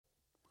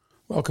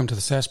Welcome to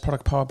the SaaS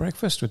Product Power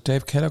Breakfast with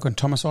Dave Kellogg and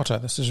Thomas Otter.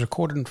 This is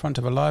recorded in front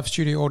of a live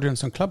studio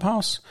audience on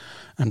Clubhouse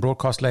and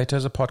broadcast later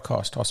as a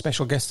podcast. Our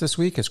special guest this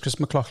week is Chris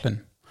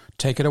McLaughlin.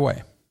 Take it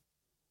away.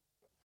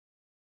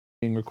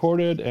 Being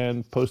recorded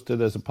and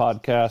posted as a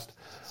podcast.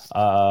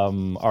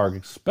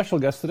 Our special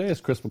guest today is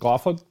Chris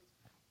McLaughlin,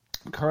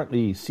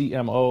 currently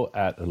CMO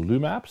at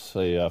LumApps,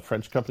 a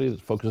French company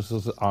that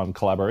focuses on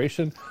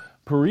collaboration.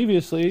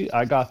 Previously,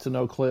 I got to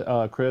know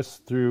Chris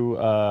through,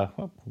 I'm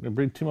going to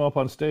bring Timo up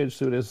on stage,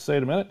 see what he has to say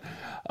in a minute.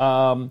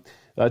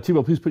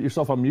 Timo, please put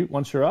yourself on mute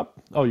once you're up.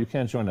 Oh, you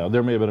can't join now.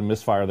 There may have been a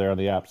misfire there on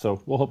the app,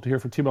 so we'll hope to hear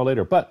from Timo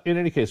later. But in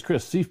any case,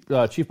 Chris, Chief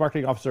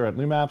Marketing Officer at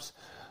LumApps.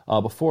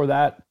 Before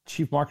that,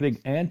 Chief Marketing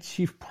and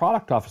Chief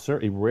Product Officer,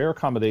 a rare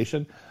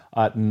combination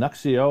at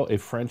Nuxeo, a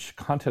French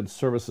content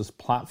services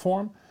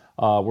platform,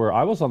 where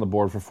I was on the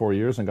board for 4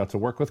 years and got to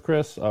work with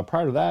Chris.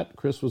 Prior to that,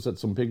 Chris was at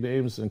some big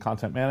names in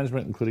content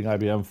management, including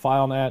IBM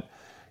FileNet,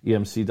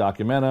 EMC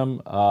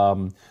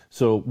Documentum.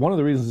 So one of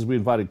the reasons we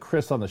invited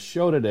Chris on the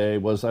show today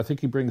was I think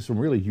he brings some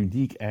really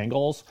unique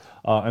angles.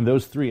 And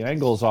those three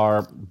angles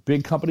are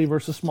big company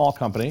versus small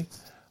company.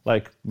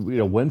 Like,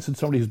 when should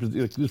somebody who's been,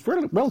 there's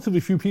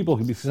relatively few people who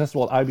can be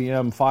successful at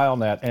IBM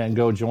FileNet and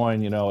go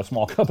join, a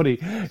small company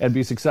and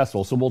be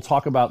successful. So we'll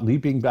talk about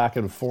leaping back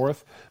and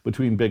forth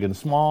between big and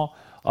small.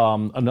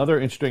 Another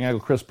interesting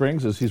angle Chris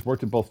brings is he's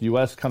worked at both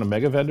U.S. kind of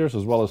mega vendors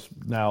as well as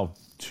now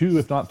 2,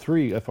 if not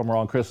 3, if I'm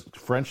wrong, Chris,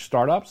 French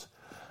startups.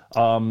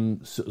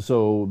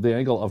 So the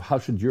angle of how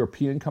should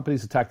European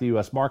companies attack the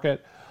U.S.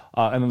 market.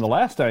 And then the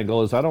last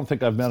angle is I don't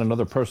think I've met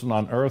another person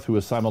on earth who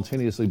has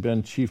simultaneously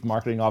been Chief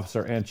Marketing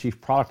Officer and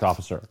Chief Product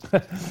Officer.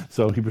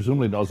 So he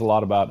presumably knows a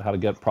lot about how to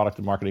get product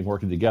and marketing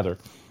working together.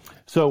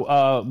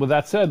 So with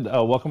that said,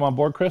 welcome on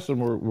board, Chris, and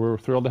we're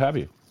thrilled to have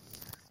you.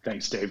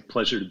 Thanks, Dave.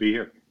 Pleasure to be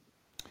here.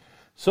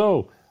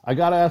 So I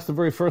got to ask the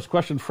very first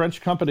question.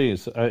 French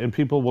companies, and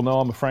people will know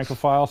I'm a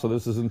Francophile, so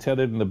this is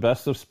intended in the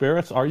best of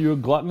spirits. Are you a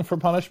glutton for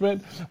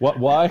punishment?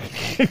 Why?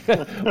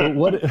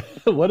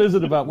 What is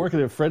it about working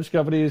at French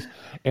companies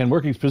and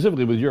working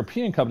specifically with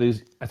European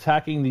companies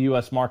attacking the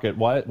U.S. market?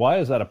 Why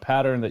is that a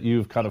pattern that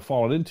you've kind of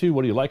fallen into?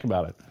 What do you like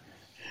about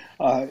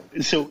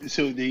it? So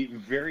the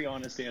very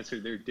honest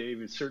answer there,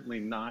 Dave, is certainly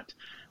not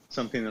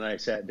something that I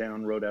sat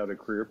down, wrote out a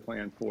career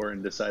plan for,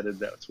 and decided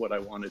that's what I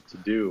wanted to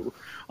do.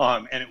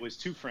 And it was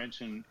 2 French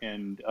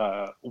and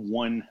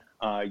 1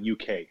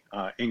 UK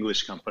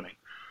English company.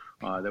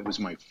 That was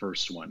my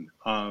first one.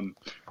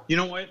 You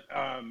know what?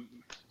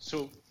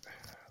 So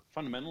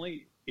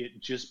fundamentally, it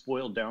just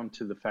boiled down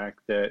to the fact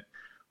that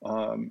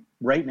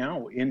right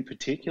now, in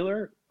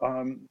particular,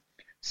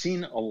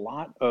 seeing a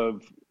lot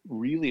of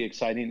really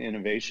exciting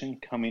innovation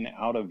coming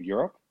out of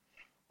Europe.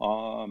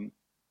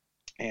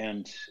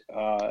 And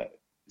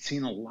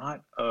seeing a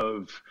lot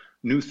of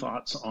new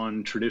thoughts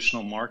on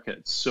traditional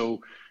markets.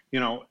 So,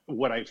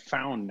 what I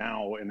found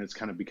now, and it's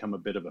kind of become a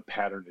bit of a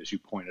pattern, as you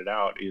pointed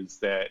out, is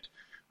that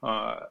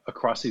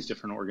across these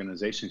different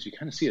organizations, you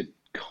kind of see a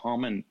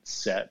common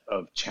set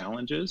of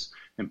challenges,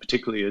 and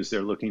particularly as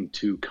they're looking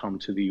to come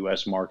to the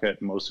U.S.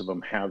 market, most of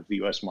them have the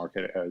U.S.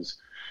 market as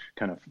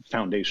kind of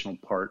foundational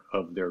part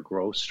of their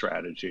growth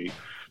strategy.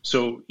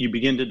 So you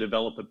begin to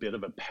develop a bit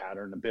of a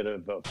pattern, a bit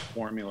of a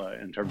formula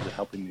in terms of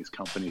helping these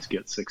companies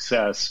get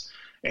success.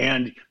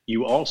 And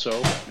you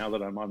also, now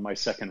that I'm on my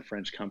second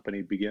French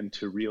company, begin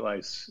to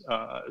realize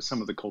some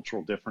of the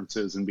cultural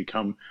differences and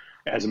become,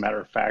 as a matter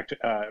of fact,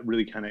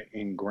 really kind of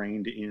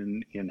ingrained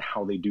in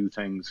how they do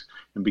things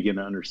and begin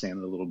to understand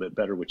it a little bit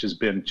better, which has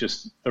been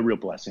just a real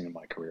blessing in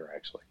my career,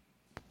 actually.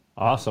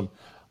 Awesome.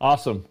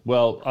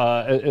 Well,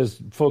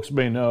 as folks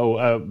may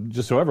know,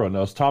 just so everyone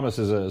knows, Thomas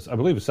is, I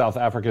believe, South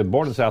African,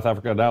 born in South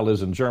Africa, now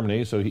lives in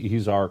Germany. So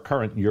he's our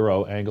current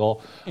Euro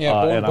angle.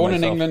 Yeah, born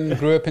in England,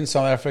 grew up in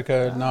South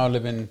Africa, now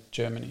live in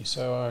Germany.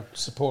 So I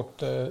support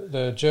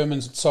the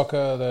Germans at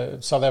soccer, the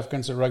South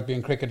Africans at rugby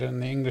and cricket,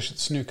 and the English at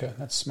snooker.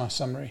 That's my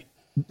summary.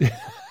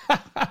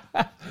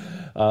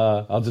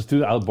 I'll just do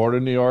that. I was born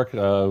in New York,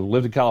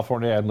 lived in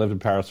California, and lived in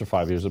Paris for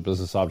 5 years at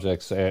Business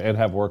Objects, and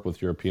have worked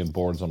with European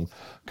boards. I'm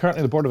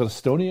currently on the board of an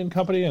Estonian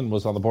company and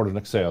was on the board of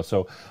Nuxeo.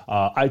 So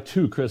I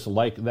too, Chris,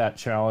 like that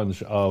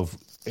challenge of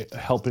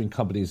helping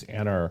companies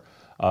enter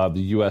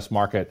the U.S.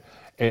 market.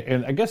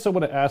 And I guess I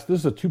want to ask, this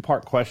is a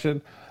 2-part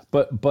question,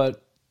 but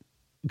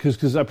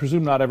because I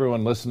presume not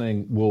everyone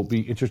listening will be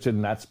interested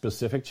in that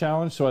specific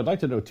challenge. So I'd like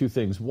to know 2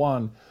 things.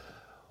 One,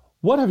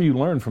 what have you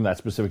learned from that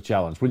specific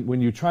challenge?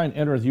 When you try and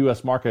enter the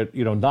U.S. market,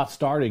 not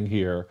starting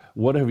here,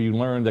 what have you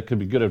learned that could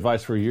be good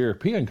advice for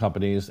European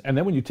companies? And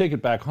then when you take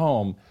it back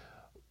home,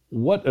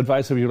 what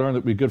advice have you learned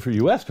that would be good for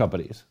U.S.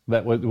 companies?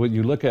 That when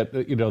you look at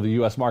the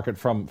U.S. market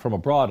from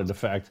abroad, in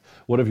effect,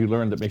 what have you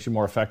learned that makes you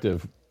more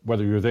effective,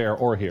 whether you're there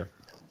or here?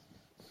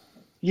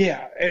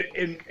 Yeah,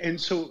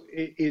 and so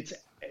it's,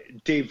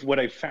 Dave, what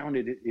I found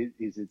is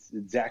it's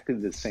exactly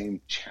the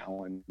same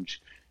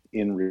challenge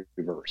in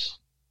reverse.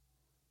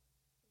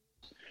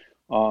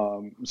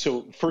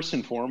 So first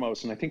and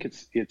foremost, and I think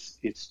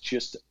it's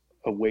just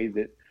a way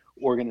that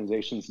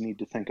organizations need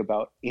to think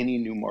about any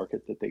new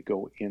market that they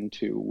go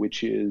into,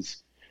 which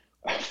is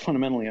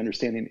fundamentally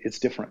understanding it's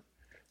different.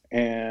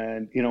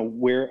 And,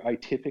 where I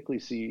typically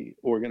see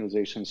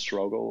organizations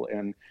struggle,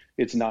 and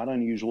it's not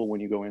unusual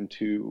when you go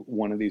into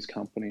one of these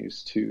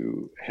companies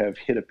to have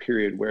hit a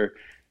period where,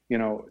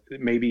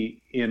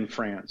 maybe in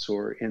France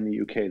or in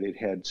the UK, they'd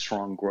had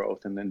strong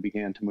growth and then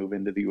began to move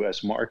into the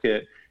US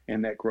market,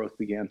 and that growth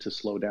began to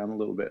slow down a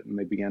little bit, and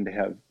they began to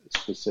have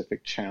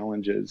specific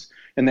challenges.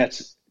 And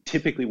that's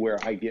typically where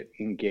I get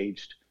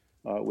engaged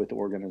with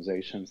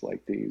organizations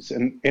like these.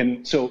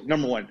 And so,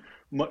 number one,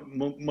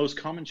 most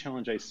common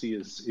challenge I see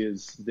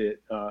is that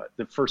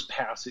the first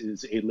pass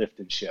is a lift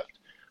and shift.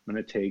 I'm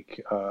going to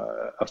take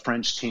a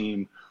French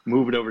team,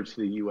 move it over to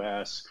the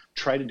US,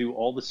 try to do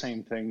all the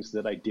same things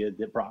that I did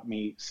that brought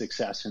me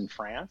success in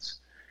France,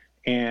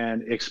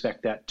 and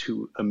expect that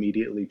to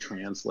immediately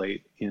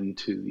translate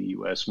into the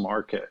US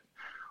market.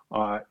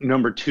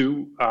 Number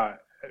two,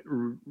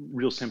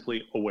 real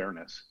simply,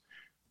 awareness.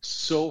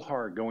 So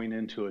hard going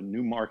into a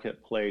new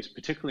marketplace,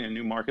 particularly a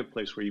new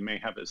marketplace where you may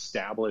have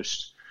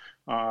established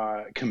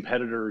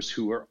competitors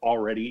who are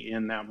already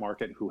in that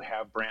market, who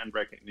have brand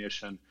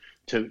recognition,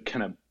 to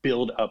kind of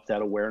build up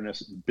that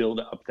awareness, build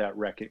up that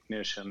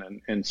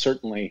recognition. And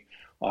certainly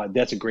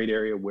that's a great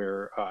area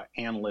where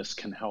analysts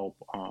can help,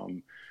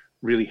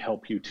 really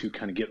help you to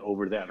kind of get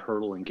over that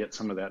hurdle and get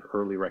some of that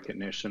early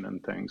recognition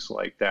and things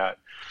like that.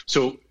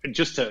 So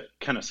just to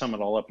kind of sum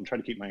it all up and try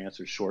to keep my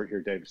answers short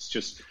here, Dave, it's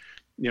just,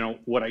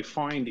 what I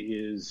find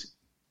is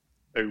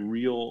a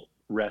real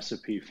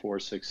recipe for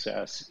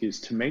success is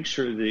to make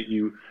sure that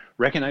you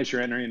recognize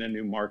you're entering a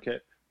new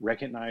market,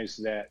 recognize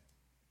that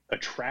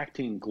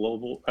attracting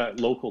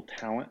local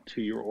talent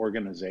to your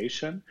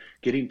organization,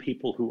 getting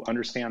people who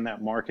understand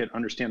that market,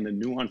 understand the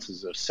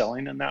nuances of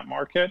selling in that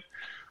market,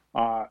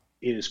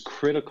 is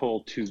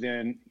critical to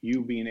then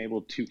you being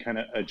able to kind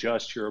of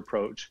adjust your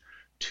approach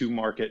to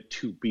market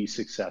to be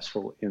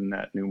successful in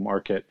that new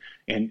market.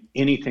 And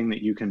anything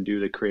that you can do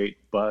to create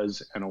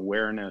buzz and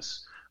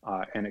awareness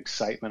and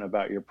excitement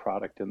about your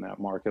product in that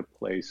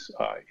marketplace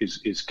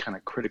is kind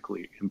of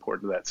critically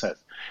important to that set.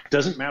 It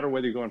doesn't matter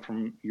whether you're going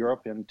from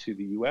Europe into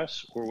the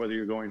US or whether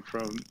you're going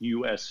from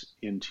US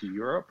into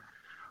Europe.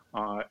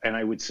 And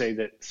I would say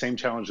that same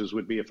challenges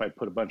would be if I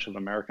put a bunch of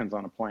Americans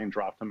on a plane,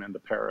 dropped them into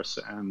Paris,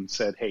 and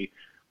said, "Hey,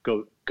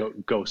 go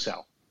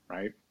sell."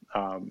 Right?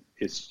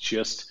 It's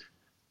just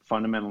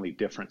fundamentally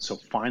different. So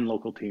find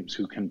local teams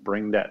who can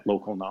bring that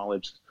local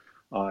knowledge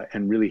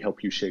and really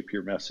help you shape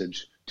your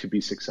message to be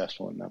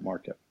successful in that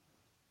market.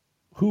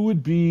 Who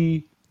would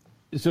be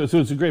so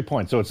it's a great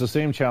point. So it's the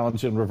same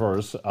challenge in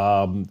reverse,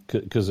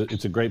 because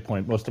it's a great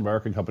point. Most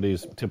American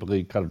companies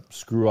typically kind of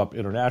screw up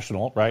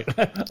international, right,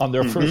 on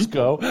their first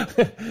go.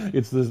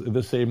 It's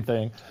the same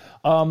thing.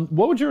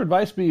 What would your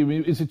advice be? I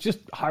mean, is it just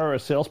hire a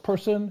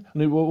salesperson? I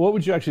mean, what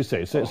would you actually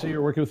say? Say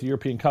you're working with a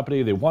European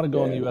company, they want to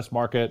go in the U.S.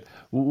 market.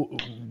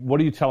 What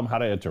do you tell them how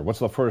to enter? What's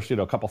the first,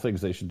 couple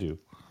things they should do?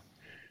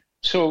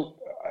 So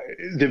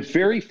the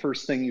very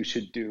first thing you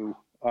should do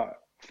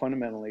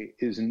fundamentally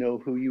is know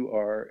who you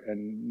are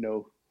and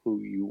know who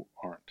you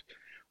aren't.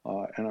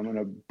 And I'm going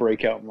to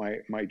break out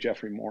my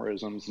Jeffrey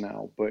Mooreisms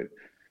now, but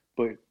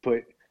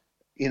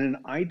in an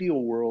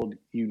ideal world,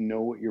 you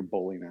know what your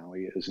bowling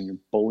alley is, and your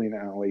bowling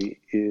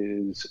alley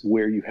is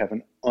where you have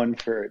an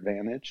unfair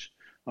advantage,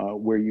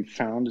 where you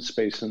found a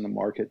space in the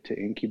market to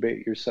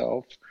incubate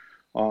yourself.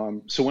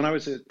 So when I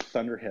was at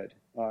Thunderhead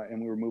and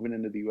we were moving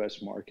into the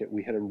U.S. market,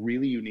 we had a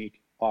really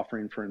unique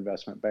offering for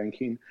investment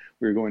banking.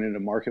 We were going into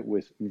a market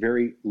with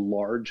very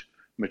large,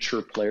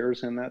 mature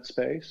players in that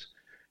space,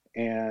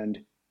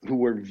 and who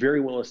were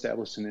very well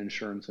established in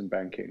insurance and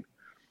banking,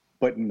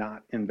 but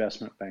not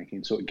investment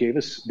banking. So it gave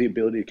us the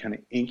ability to kind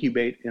of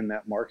incubate in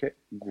that market,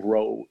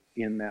 grow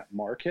in that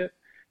market,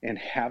 and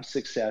have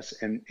success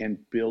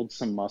and build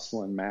some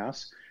muscle and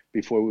mass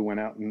before we went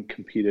out and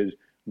competed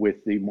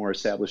with the more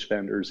established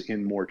vendors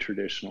in more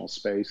traditional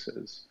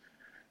spaces.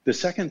 The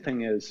second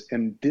thing is,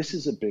 and this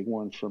is a big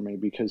one for me,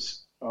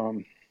 because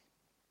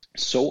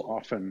so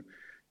often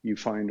you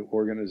find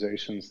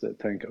organizations that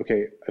think,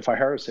 okay, if I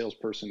hire a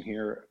salesperson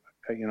here,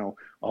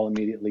 I'll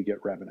immediately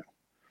get revenue.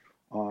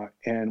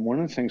 And one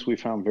of the things we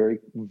found very,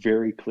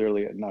 very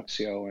clearly at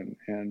Nuxeo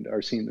and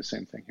are seeing the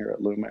same thing here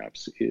at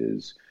LumApps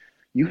is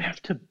you have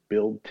to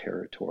build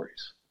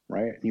territories,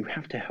 right? And you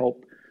have to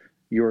help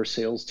your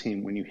sales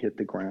team when you hit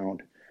the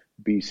ground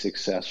be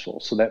successful.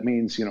 So that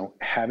means,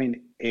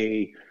 having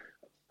a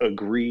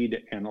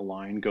agreed and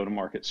aligned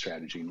go-to-market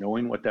strategy,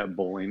 knowing what that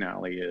bowling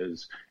alley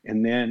is,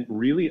 and then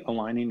really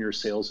aligning your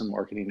sales and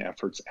marketing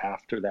efforts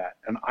after that.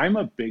 And I'm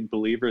a big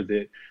believer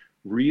that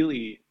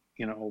really,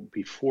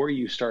 before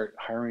you start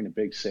hiring a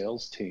big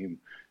sales team,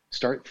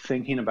 start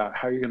thinking about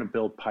how you're going to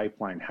build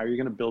pipeline, how you're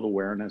going to build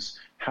awareness,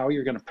 how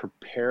you're going to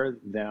prepare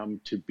them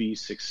to be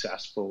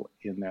successful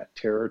in that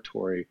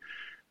territory.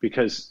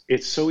 Because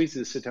it's so easy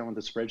to sit down with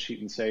a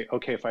spreadsheet and say,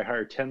 okay, if I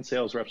hire 10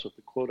 sales reps with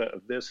the quota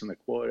of this and the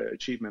quota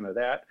achievement of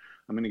that,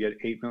 I'm going to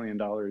get $8 million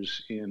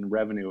in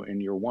revenue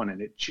in year one.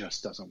 And it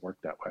just doesn't work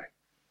that way.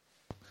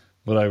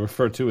 What I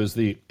refer to as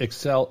the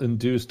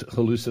Excel-induced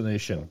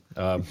hallucination.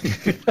 That's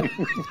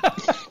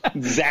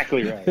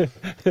exactly right.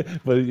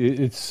 But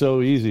it's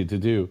so easy to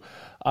do.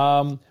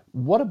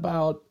 What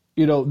about,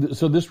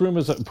 so this room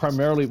is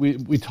primarily,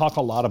 we talk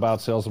a lot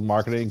about sales and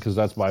marketing because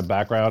that's my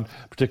background,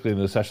 particularly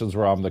in the sessions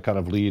where I'm the kind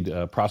of lead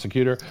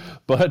prosecutor.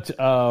 But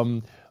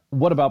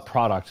what about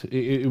product?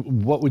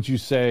 What would you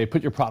say?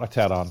 Put your product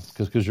hat on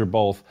because you're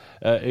both.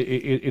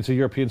 It's a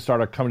European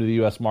startup coming to the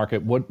U.S.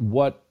 market.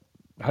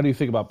 How do you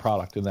think about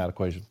product in that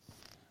equation?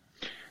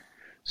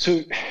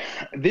 So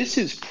this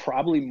is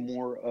probably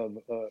more of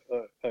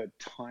a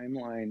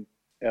timeline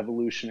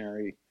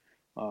evolutionary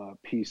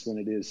piece than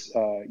it is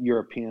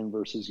European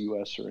versus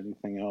US or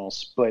anything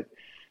else. But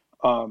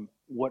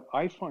what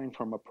I find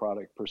from a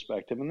product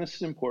perspective, and this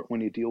is important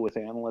when you deal with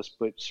analysts,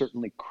 but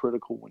certainly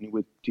critical when you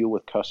would deal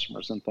with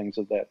customers and things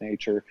of that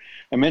nature.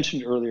 I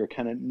mentioned earlier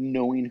kind of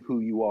knowing who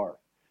you are,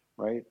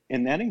 right?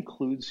 And that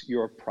includes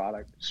your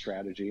product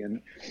strategy.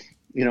 And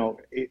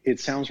it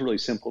sounds really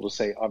simple to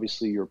say,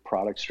 obviously, your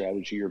product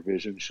strategy, your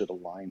vision should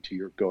align to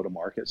your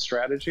go-to-market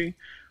strategy.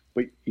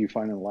 But you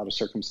find in a lot of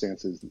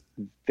circumstances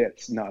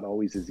that's not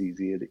always as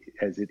easy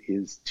as it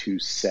is to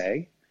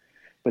say.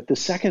 But the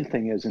second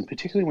thing is, and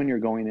particularly when you're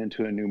going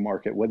into a new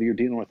market, whether you're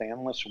dealing with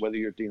analysts or whether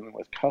you're dealing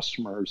with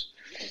customers,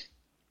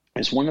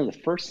 is one of the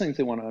first things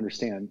they want to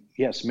understand.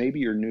 Yes, maybe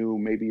you're new,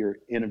 maybe you're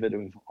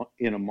innovative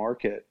in a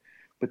market,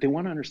 but they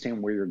want to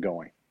understand where you're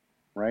going,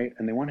 right?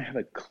 And they want to have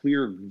a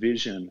clear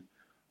vision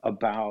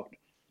about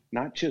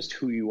not just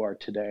who you are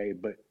today,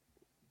 but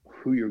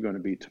who you're going to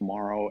be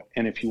tomorrow.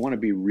 And if you want to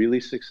be really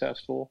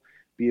successful,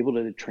 be able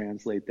to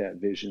translate that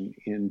vision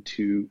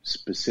into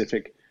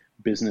specific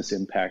business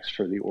impacts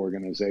for the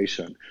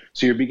organization.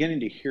 So you're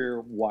beginning to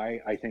hear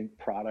why I think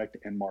product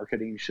and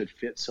marketing should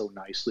fit so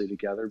nicely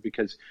together,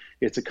 because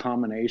it's a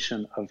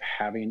combination of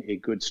having a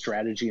good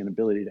strategy and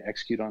ability to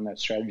execute on that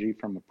strategy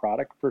from a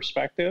product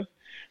perspective,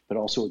 but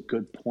also a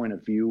good point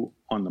of view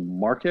on the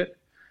market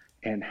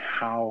and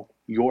how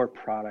your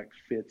product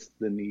fits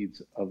the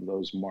needs of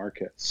those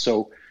markets.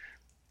 So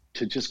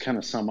to just kind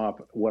of sum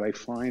up, what I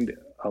find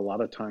a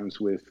lot of times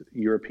with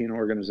European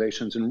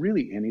organizations and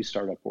really any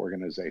startup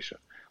organization,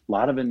 a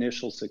lot of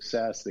initial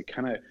success, they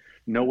kind of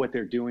know what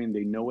they're doing,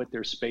 they know what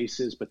their space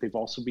is, but they've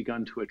also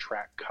begun to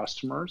attract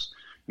customers.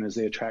 And as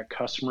they attract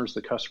customers,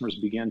 the customers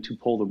begin to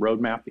pull the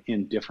roadmap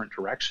in different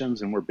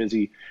directions, and we're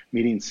busy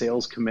meeting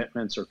sales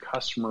commitments or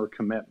customer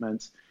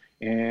commitments,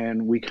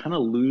 and we kind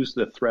of lose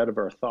the thread of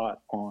our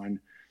thought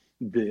on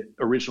the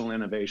original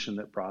innovation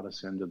that brought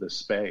us into the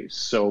space.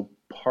 So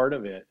part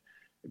of it,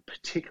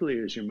 particularly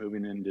as you're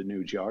moving into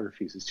new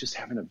geographies, is just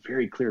having a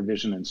very clear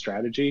vision and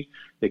strategy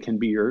that can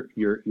be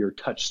your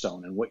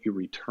touchstone and what you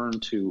return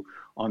to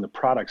on the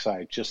product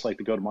side, just like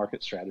the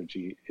go-to-market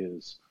strategy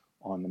is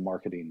on the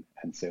marketing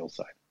and sales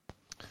side.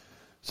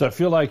 So I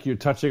feel like you're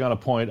touching on a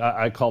point.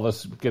 I call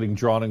this getting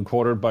drawn and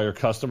quartered by your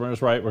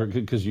customers, right?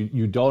 Because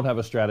you don't have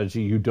a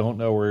strategy, you don't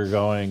know where you're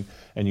going,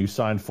 and you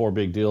sign 4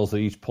 big deals that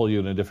each pull you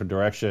in a different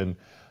direction.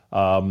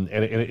 And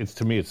it's,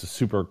 to me, it's a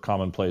super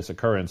commonplace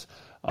occurrence.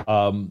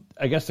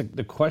 I guess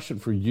the question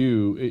for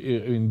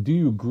you, do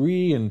you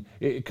agree? And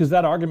because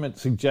that argument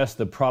suggests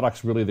that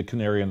product's really the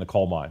canary in the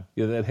coal mine.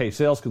 That, hey,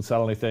 sales can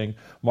sell anything,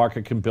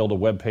 market can build a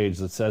web page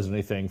that says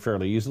anything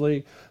fairly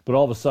easily, but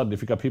all of a sudden,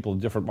 if you've got people in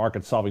different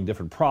markets solving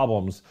different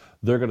problems,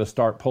 they're going to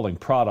start pulling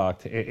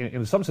product. And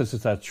in some sense,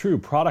 that's true.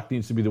 Product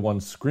needs to be the one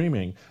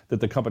screaming that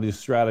the company's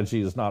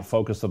strategy is not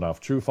focused enough.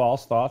 True,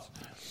 false, thoughts?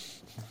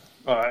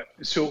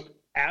 So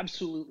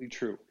absolutely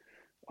true.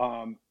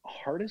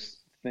 Hardest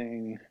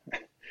thing.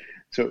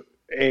 So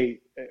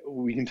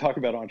we can talk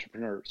about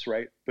entrepreneurs,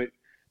 right? But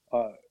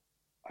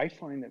I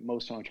find that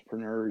most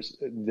entrepreneurs,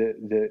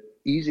 the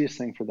easiest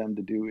thing for them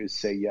to do is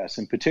say yes.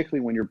 And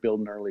particularly when you're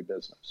building early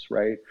business,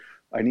 right?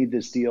 I need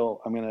this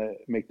deal. I'm going to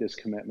make this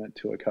commitment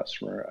to a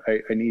customer.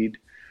 I need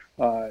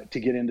to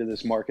get into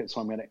this market,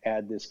 so I'm going to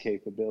add this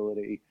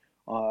capability.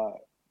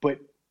 But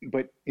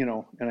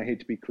and I hate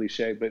to be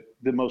cliche, but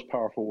the most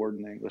powerful word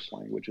in the English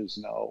language is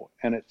no.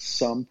 And at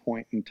some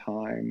point in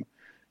time,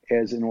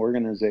 as an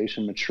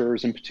organization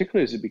matures, and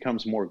particularly as it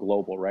becomes more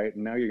global, right?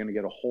 And now you're going to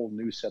get a whole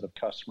new set of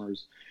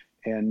customers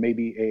and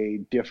maybe a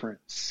different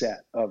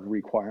set of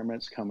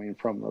requirements coming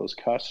from those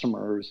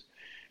customers,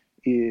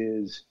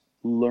 is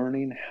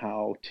learning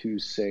how to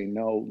say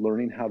no,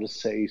 learning how to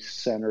say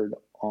centered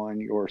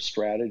on your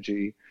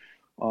strategy.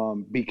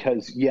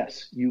 Because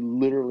yes, you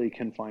literally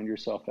can find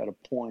yourself at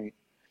a point,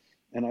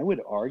 and I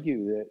would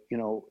argue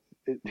that,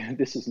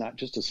 this is not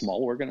just a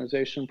small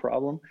organization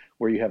problem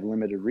where you have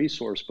limited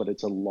resource, but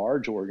it's a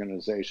large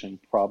organization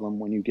problem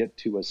when you get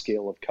to a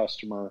scale of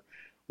customer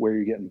where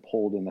you're getting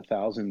pulled in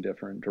 1,000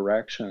 different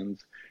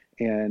directions.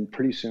 And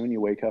pretty soon you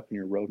wake up and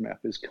your roadmap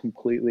is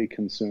completely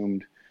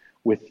consumed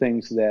with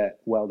things that,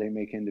 while they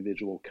make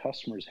individual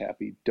customers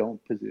happy,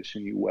 don't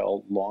position you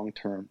well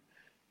long-term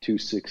to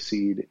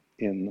succeed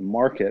in the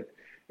market.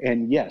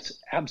 And yes,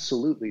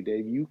 absolutely,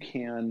 Dave, you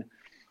can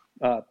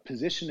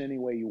position any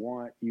way you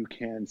want, you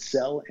can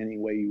sell any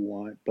way you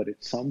want, but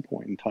at some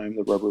point in time,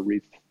 the rubber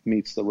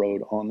meets the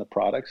road on the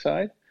product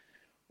side.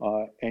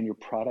 and your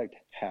product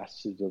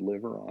has to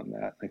deliver on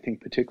that. I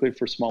think particularly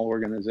for small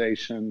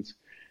organizations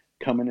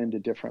coming into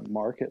different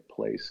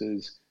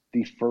marketplaces,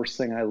 the first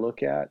thing I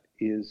look at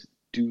is,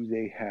 do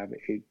they have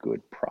a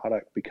good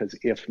product? Because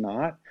if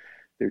not,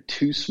 they're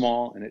too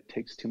small and it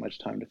takes too much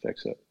time to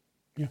fix it.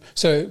 Yeah.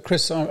 So,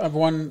 Chris, I've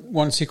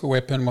one secret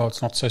weapon. Well,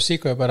 it's not so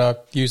secret, but I've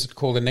used it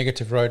called the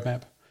negative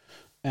roadmap.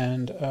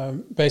 And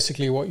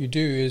basically what you do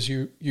is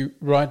you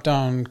write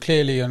down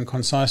clearly and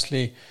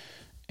concisely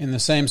in the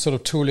same sort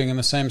of tooling, in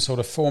the same sort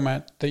of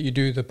format that you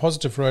do the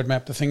positive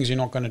roadmap, the things you're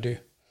not going to do.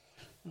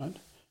 Right?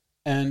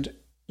 And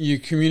you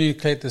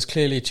communicate this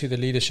clearly to the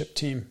leadership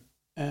team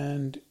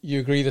and you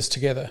agree this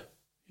together.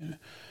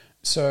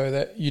 So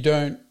that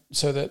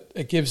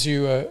it gives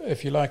you,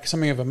 if you like,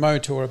 something of a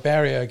moat or a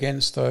barrier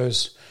against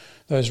those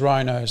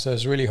rhinos,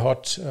 those really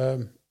hot,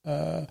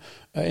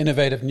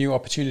 innovative new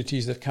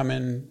opportunities that come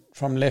in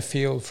from left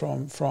field,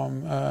 from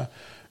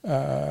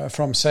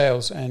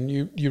sales, and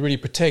you really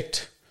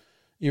protect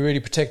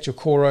your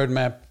core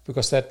roadmap,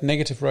 because that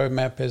negative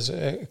roadmap is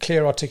a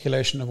clear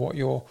articulation of what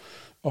you're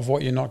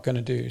not going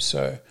to do.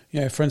 So,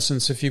 for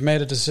instance, if you've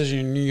made a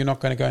decision you're not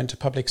going to go into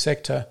public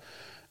sector,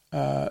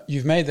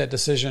 you've made that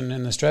decision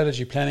in the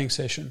strategy planning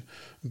session,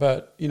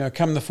 but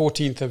come the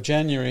 14th of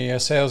January, a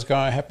sales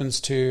guy happens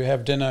to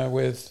have dinner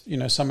with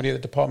somebody at the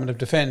Department of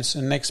Defense,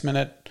 and next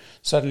minute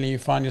suddenly you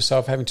find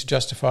yourself having to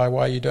justify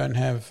why you don't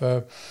have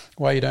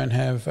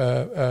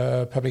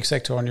public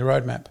sector on your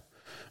roadmap.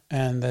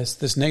 And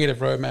this negative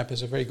roadmap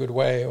is a very good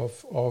way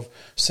of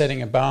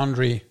setting a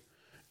boundary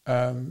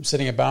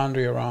around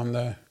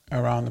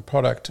the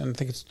product. And I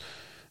think it's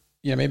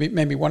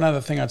maybe one other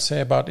thing I'd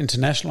say about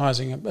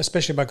internationalizing,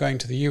 especially by going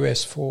to the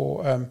US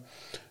for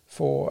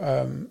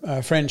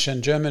French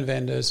and German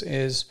vendors,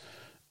 is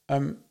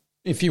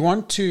if you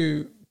want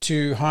to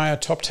hire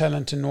top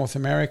talent in North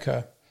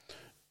America,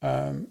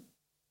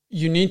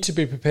 you need to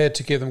be prepared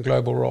to give them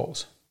global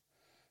roles,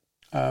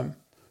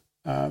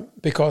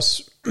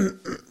 because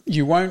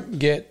you won't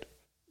get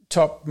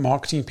top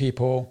marketing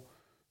people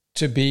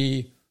to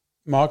be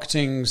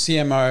marketing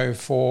CMO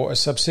for a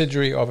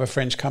subsidiary of a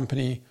French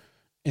company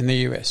in the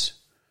US.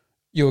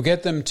 You'll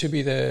get them to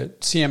be the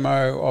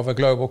CMO of a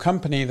global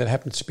company that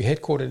happens to be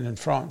headquartered in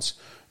France,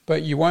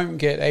 but you won't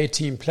get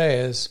A-team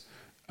players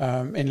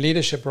in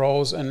leadership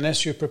roles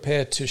unless you're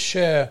prepared to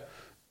share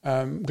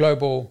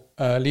global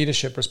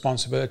leadership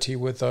responsibility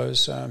with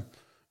those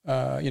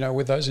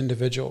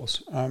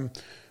individuals.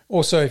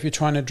 Also, if you're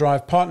trying to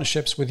drive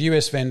partnerships with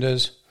US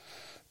vendors,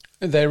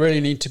 they really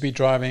need to be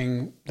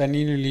driving. They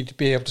need to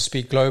be able to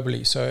speak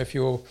globally. So if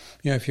you're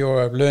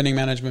a learning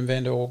management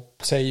vendor, or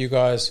say you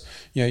guys,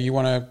 you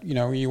want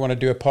to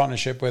do a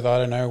partnership with,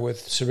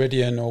 with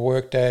Ceridian or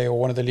Workday or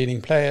one of the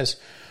leading players,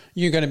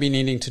 you're going to be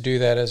needing to do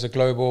that as a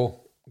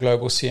global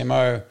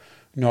CMO,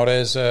 not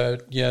as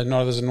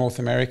a North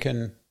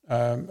American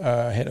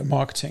head of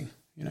marketing.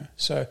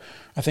 So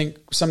I think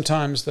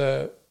sometimes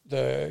the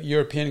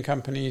European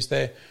companies,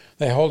 they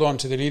hold on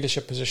to the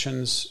leadership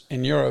positions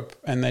in Europe,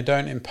 and they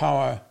don't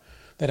empower.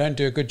 They don't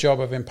do a good job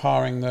of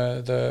empowering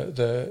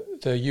the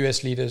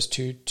US leaders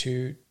to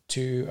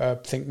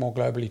think more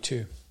globally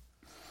too.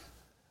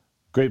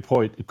 Great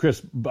point,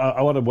 Chris.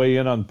 I want to weigh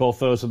in on both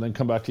those and then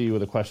come back to you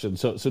with a question.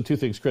 So two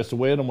things, Chris. To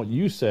weigh in on what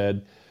you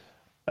said,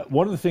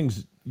 one of the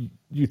things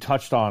you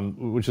touched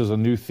on, which is a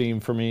new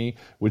theme for me,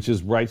 which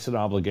is rights and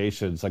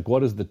obligations. Like, what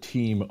does the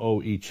team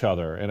owe each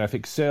other? And I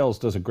think sales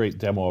does a great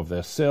demo of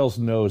this. Sales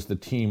knows the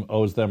team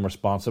owes them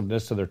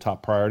responsiveness to their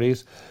top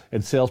priorities,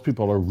 and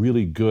salespeople are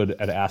really good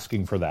at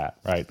asking for that,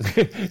 right?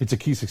 It's a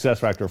key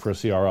success factor for a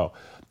CRO.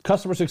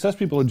 Customer success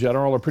people in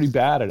general are pretty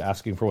bad at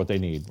asking for what they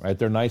need, right?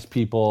 They're nice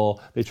people.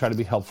 They try to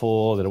be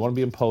helpful. They don't want to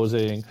be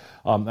imposing.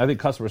 I think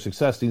customer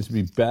success needs to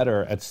be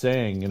better at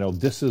saying,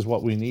 this is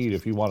what we need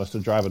if you want us to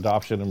drive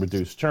adoption and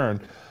reduce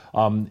churn.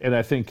 And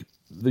I think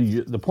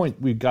the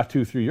point we got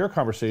to through your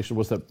conversation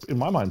was that, in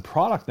my mind,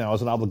 product now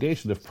is an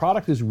obligation. If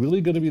product is really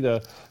going to be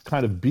the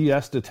kind of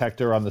BS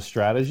detector on the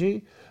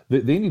strategy,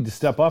 they need to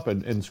step up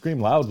and scream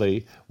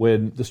loudly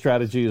when the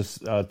strategy is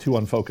too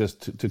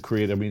unfocused to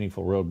create a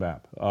meaningful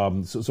roadmap.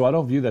 So I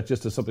don't view that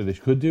just as something they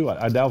could do.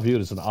 I now view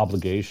it as an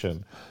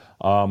obligation.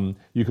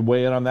 You can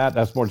weigh in on that.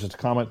 That's more just a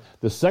comment.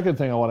 The second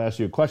thing I want to ask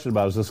you a question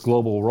about is this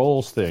global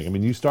roles thing. I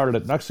mean, you started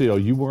at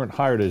Nuxeo. You weren't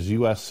hired as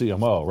US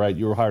CMO, right?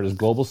 You were hired as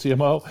global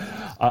CMO.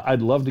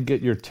 I'd love to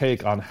get your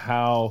take on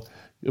how,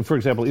 for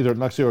example, either at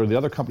Nuxeo or the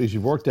other companies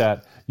you've worked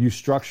at, you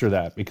structure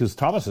that. Because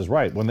Thomas is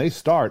right. When they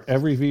start,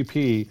 every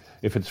VP,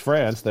 if it's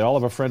France, they all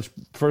have a French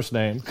first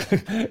name,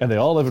 and they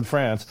all live in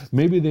France.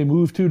 Maybe they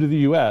move to the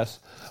U.S.,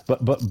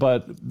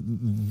 but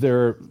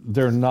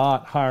they're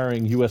not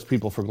hiring U.S.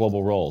 people for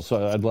global roles.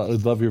 So I'd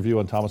love your view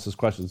on Thomas's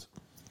questions.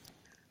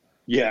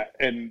 Yeah,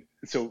 and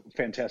so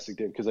fantastic,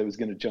 Dave, because I was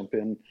going to jump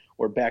in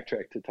or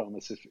backtrack to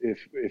Thomas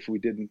if we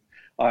didn't.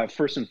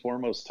 First and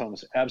foremost,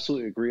 Thomas,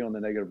 absolutely agree on the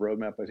negative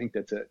roadmap. I think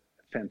that's a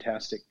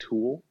fantastic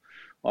tool.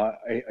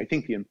 I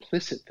think the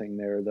implicit thing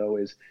there, though,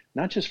 is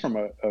not just from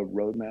a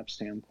roadmap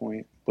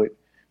standpoint, but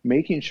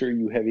making sure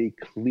you have a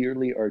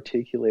clearly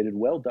articulated,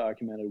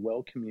 well-documented,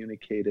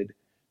 well-communicated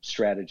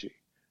strategy.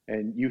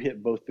 And you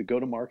hit both the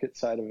go-to-market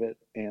side of it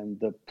and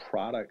the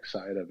product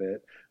side of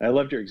it. And I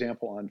loved your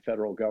example on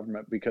federal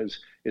government because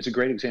it's a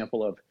great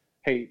example of,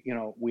 hey,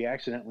 we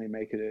accidentally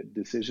make a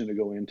decision to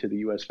go into the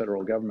U.S.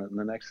 federal government, and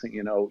the next thing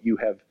you know, you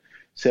have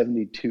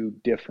 72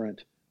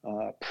 different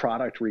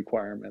product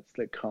requirements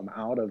that come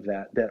out of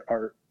that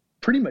are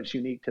pretty much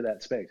unique to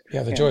that space.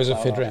 Yeah, the joys of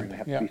FedRAMP.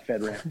 Have to be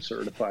FedRAMP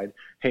certified.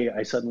 Hey,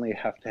 I suddenly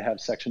have to have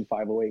Section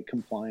 508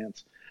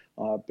 compliance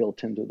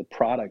built into the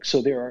product.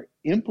 So there are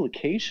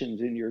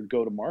implications in your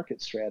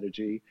go-to-market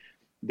strategy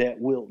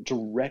that will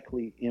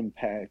directly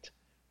impact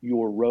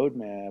your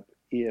roadmap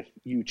if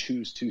you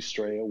choose to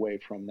stray away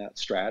from that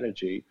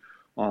strategy.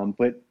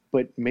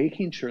 But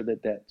making sure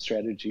that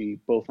strategy,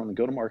 both on the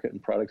go-to-market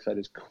and product side,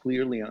 is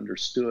clearly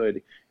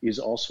understood is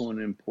also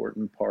an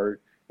important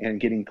part, and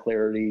getting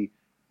clarity.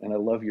 And I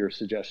love your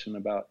suggestion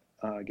about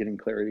getting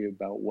clarity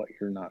about what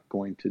you're not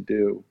going to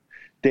do.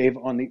 Dave,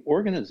 on the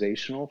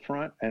organizational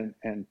front,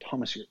 and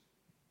Thomas, you're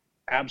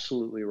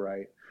absolutely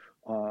right,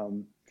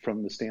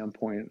 from the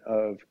standpoint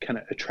of kind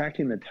of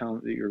attracting the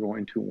talent that you're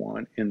going to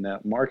want in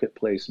that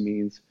marketplace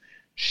means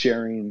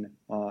sharing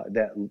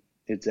that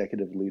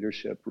executive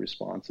leadership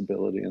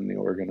responsibility in the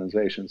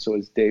organization. So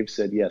as Dave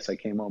said, yes, I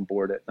came on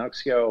board at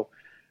Nuxeo,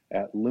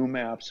 at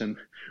LumApps. And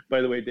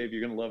by the way, Dave,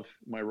 you're going to love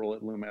my role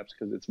at LumApps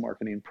because it's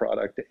marketing,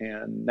 product,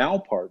 and now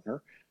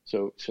partner.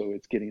 So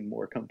it's getting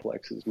more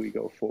complex as we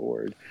go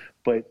forward.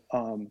 But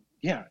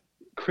yeah,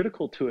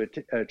 critical to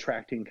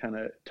attracting kind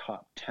of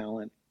top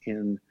talent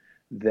in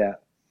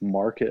that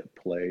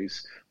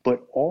marketplace,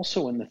 but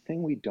also in the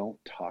thing we don't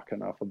talk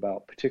enough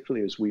about,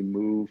 particularly as we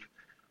move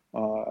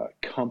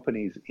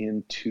companies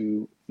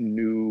into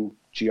new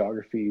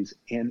geographies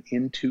and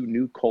into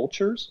new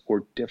cultures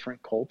or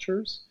different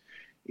cultures,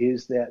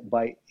 is that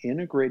by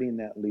integrating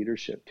that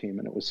leadership team,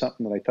 and it was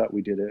something that I thought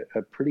we did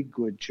a pretty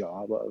good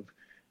job of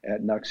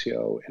at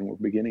Nuxeo, and we're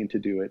beginning to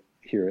do it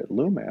here at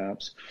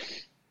LumApps,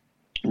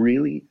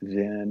 really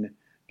then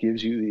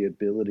gives you the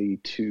ability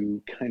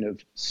to kind of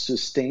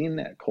sustain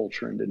that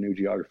culture into new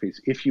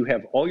geographies. If you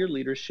have all your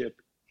leadership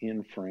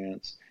in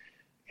France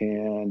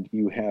and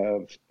you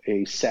have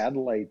a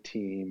satellite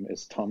team,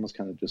 as Thomas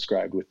kind of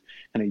described, with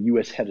kind of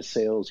U.S. head of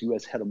sales,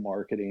 U.S. head of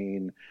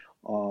marketing,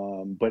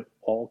 but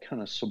all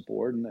kind of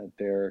subordinate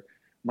there,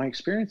 my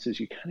experience is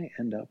you kind of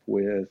end up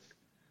with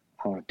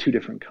two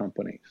different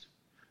companies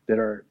that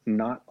are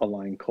not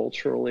aligned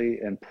culturally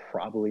and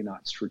probably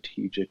not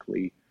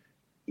strategically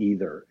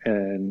either.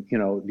 And,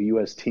 the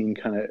U.S. team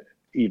kind of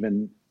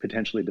even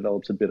potentially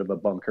develops a bit of a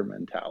bunker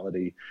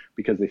mentality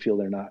because they feel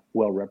they're not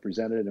well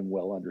represented and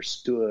well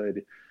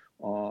understood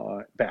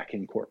back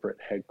in corporate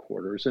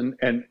headquarters.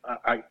 And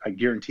I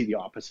guarantee the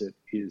opposite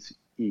is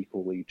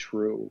equally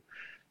true.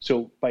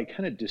 So by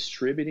kind of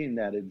distributing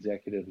that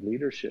executive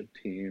leadership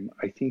team,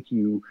 I think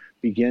you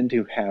begin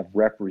to have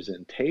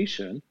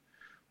representation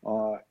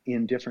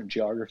in different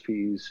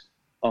geographies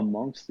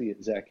amongst the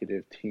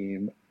executive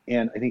team.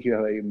 And I think you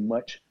have a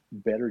much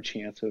better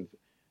chance of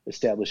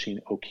establishing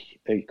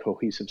a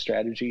cohesive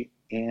strategy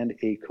and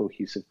a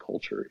cohesive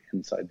culture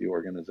inside the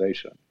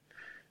organization.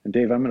 And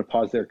Dave, I'm going to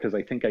pause there because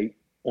I think I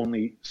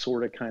only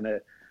sort of kind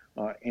of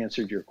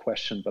answered your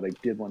question, but I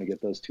did want to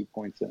get those 2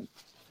 points in.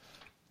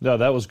 No,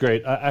 that was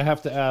great. I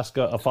have to ask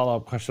a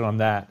follow-up question on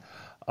that.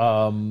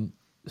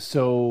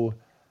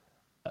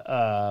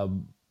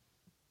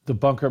 The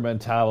bunker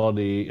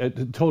mentality, I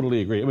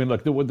totally agree. I mean,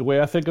 look, the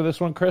way I think of this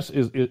one, Chris,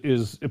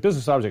 is at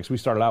Business Objects, we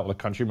started out with a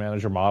country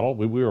manager model.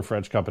 We were a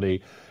French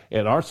company,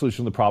 and our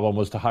solution to the problem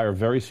was to hire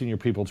very senior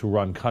people to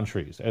run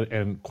countries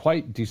and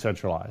quite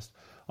decentralized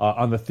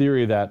on the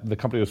theory that the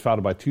company was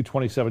founded by two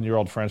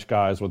 27-year-old French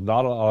guys with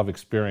not a lot of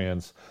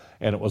experience,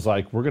 and it was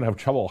like, we're going to have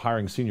trouble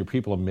hiring senior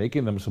people and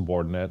making them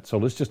subordinate, so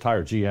let's just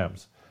hire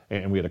GMs.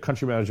 And we had a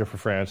country manager for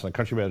France and a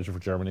country manager for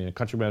Germany and a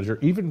country manager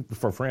even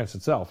for France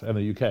itself and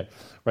the UK,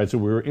 right? So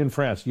we were in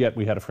France, yet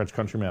we had a French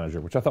country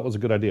manager, which I thought was a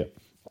good idea.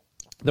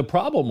 The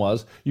problem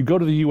was you go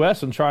to the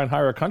US and try and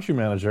hire a country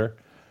manager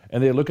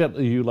and they look at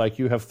you like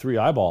you have three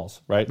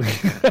eyeballs, right?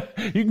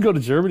 You can go to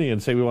Germany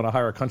and say, we want to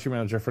hire a country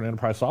manager for an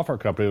enterprise software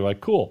company. They're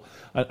like, cool,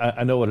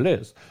 I know what it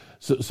is.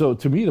 So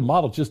to me, the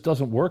model just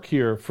doesn't work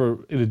here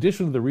for, in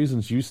addition to the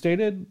reasons you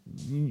stated,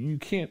 you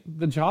can't,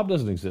 the job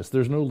doesn't exist.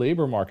 There's no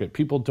labor market.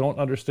 People don't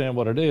understand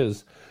what it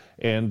is.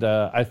 And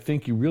I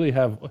think you really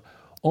have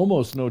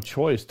almost no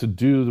choice to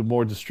do the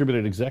more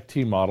distributed exec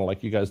team model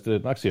like you guys did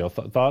at Nuxeo.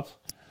 Thoughts?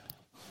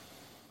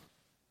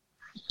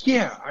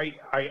 Yeah,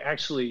 I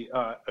actually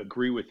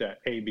agree with that,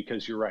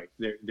 because you're right.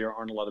 There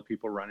aren't a lot of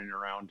people running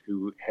around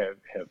who have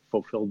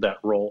fulfilled that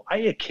role. I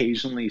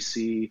occasionally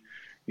see,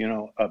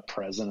 a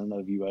president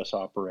of U.S.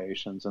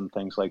 operations and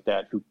things like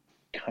that who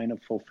kind of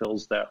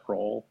fulfills that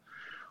role.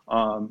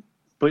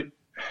 But,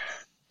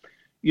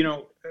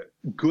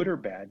 good or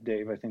bad,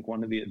 Dave, I think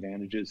one of the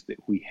advantages that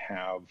we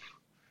have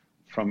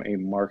from a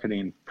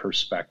marketing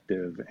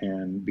perspective,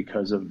 and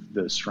because of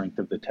the strength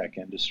of the tech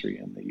industry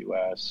in the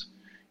U.S.,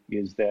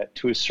 is that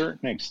to a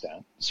certain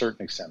extent,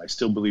 I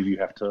still believe you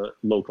have to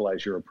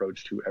localize your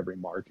approach to every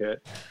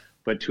market,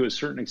 but to a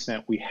certain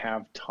extent, we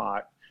have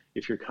taught,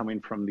 if you're coming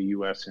from the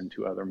U.S.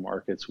 into other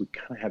markets, we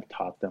kind of have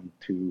taught them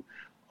to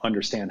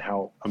understand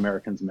how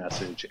Americans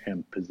message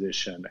and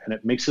position, and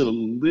it makes it a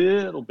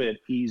little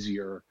bit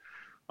easier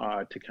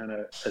to kind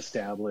of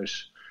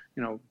establish,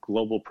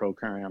 global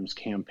programs,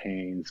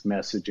 campaigns,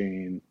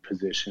 messaging,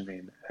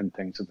 positioning, and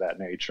things of that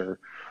nature.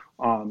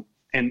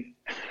 And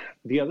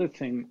the other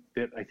thing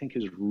that I think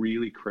is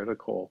really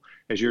critical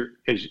as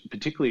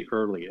particularly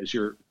early, as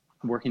you're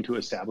working to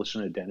establish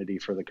an identity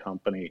for the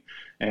company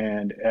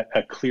and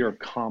a clear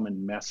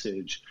common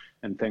message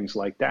and things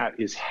like that,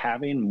 is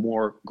having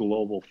more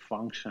global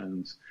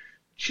functions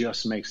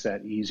just makes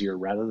that easier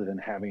rather than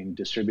having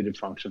distributed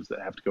functions that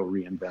have to go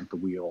reinvent the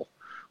wheel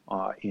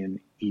in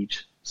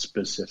each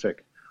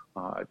specific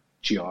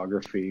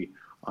geography.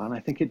 And I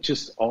think it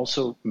just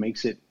also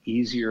makes it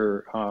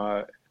easier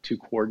to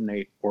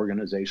coordinate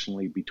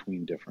organizationally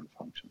between different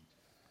functions.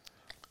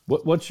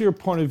 What's your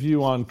point of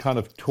view on kind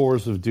of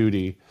tours of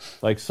duty?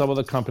 Like some of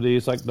the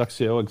companies, like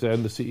Nuxeo,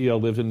 again, the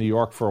CEO lived in New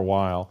York for a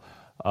while.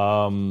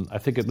 I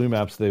think at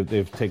LumApps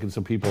they've taken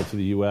some people to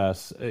the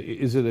U.S.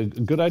 Is it a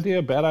good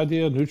idea, bad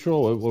idea,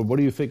 neutral? What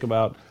do you think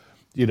about,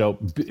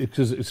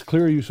 because it's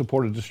clear you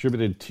support a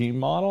distributed team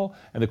model,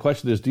 and the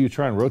question is, do you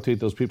try and rotate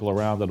those people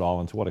around at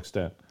all, and to what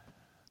extent?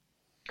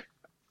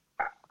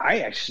 I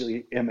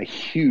actually am a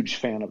huge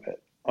fan of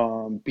it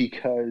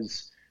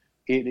because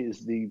it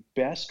is the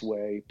best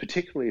way,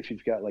 particularly if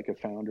you've got like a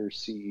founder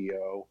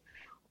CEO,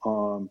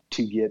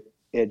 to get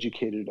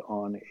educated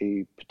on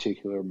a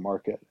particular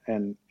market.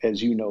 And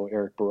as you know,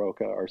 Eric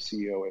Baroka, our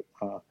CEO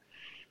at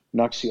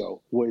Nuxeo,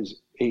 was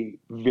a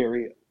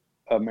very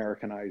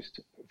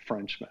Americanized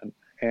Frenchman.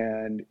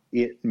 And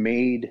it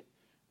made,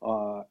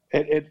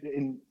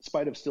 in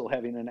spite of still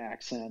having an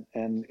accent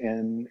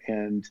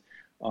and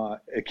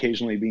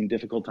occasionally being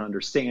difficult to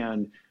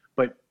understand,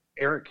 but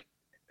Eric,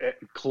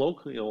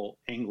 colloquial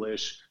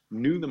English,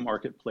 knew the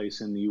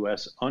marketplace in the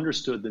U.S.,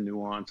 understood the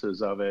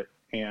nuances of it,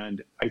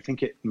 and I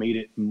think it made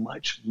it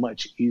much,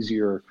 much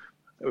easier,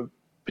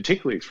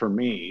 particularly for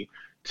me,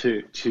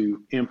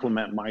 to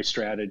implement my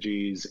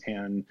strategies.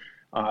 And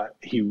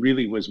he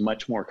really was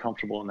much more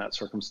comfortable in that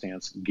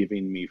circumstance,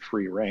 giving me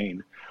free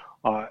rein.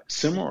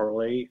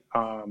 Similarly,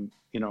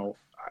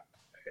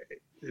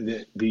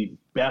 the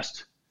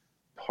best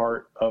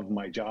part of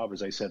my job,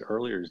 as I said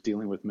earlier, is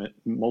dealing with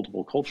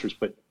multiple cultures,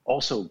 but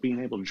also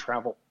being able to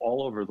travel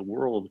all over the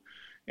world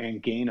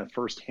and gain a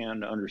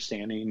firsthand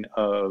understanding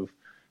of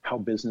how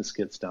business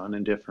gets done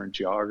in different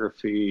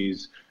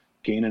geographies,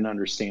 gain an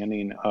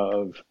understanding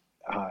of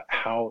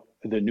how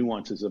the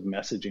nuances of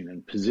messaging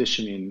and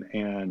positioning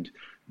and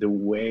the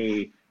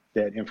way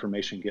that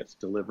information gets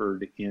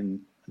delivered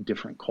in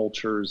different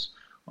cultures.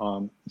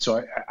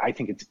 So I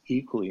think it's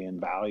equally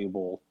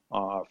invaluable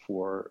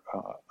for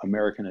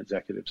American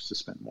executives to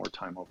spend more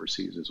time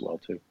overseas as well,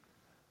 too.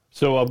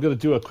 So I'm going to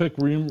do a quick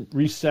room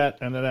reset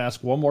and then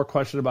ask one more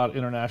question about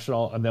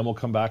international, and then we'll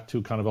come back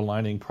to kind of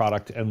aligning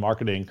product and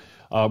marketing.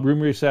 Room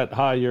reset.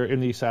 Hi, you're in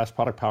the SaaS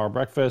Product Power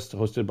Breakfast,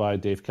 hosted by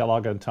Dave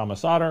Kellogg and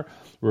Thomas Otter.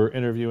 We're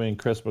interviewing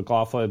Chris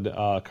McLaughlin,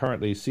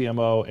 currently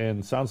CMO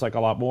and sounds like a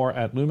lot more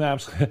at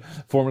LumApps,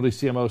 formerly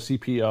CMO,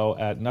 CPO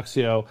at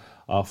Nuxeo,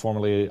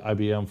 formerly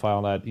IBM,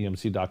 file at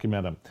EMC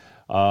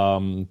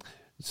Documentum.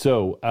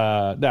 So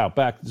now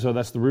back. So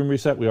that's the room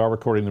reset. We are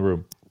recording the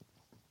room.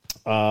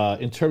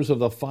 In terms of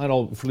the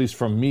final, at least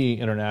from me,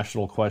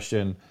 international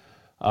question,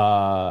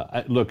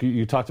 look,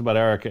 you talked about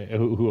Eric,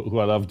 who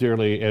I love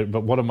dearly,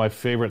 but one of my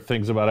favorite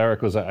things about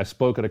Eric was I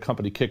spoke at a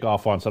company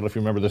kickoff once. I don't know if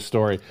you remember this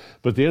story,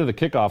 but at the end of the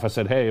kickoff, I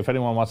said, hey, if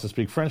anyone wants to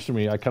speak French to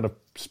me, I kind of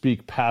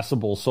speak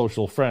passable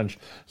social French,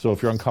 so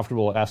if you're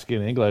uncomfortable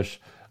asking in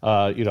English,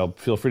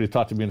 feel free to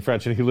talk to me in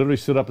French. And he literally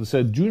stood up and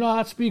said, do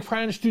not speak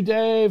French to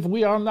Dave.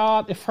 We are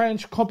not a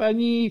French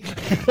company.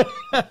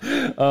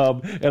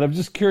 And I'm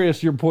just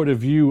curious your point of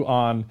view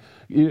on,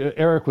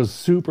 Eric was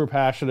super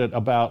passionate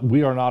about,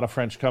 we are not a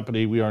French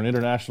company. We are an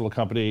international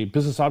company.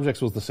 Business Objects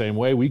was the same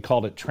way. We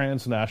called it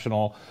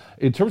transnational.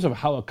 In terms of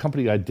how a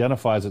company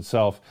identifies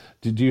itself,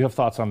 do you have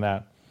thoughts on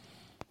that?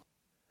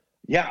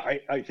 Yeah,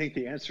 I think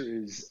the answer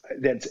is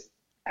that's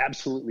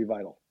absolutely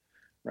vital.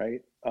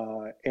 Right.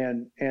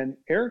 And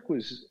Eric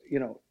was,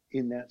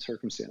 in that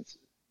circumstance,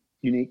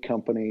 unique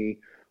company,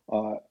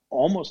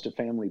 almost a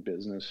family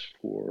business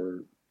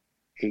for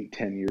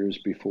 8-10 years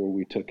before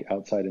we took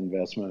outside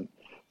investment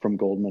from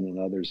Goldman and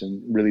others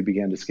and really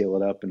began to scale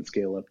it up and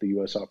scale up the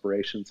U.S.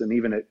 operations. And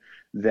even at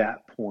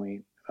that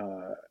point,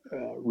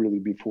 really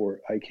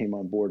before I came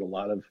on board, a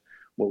lot of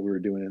what we were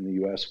doing in the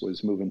U.S.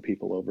 was moving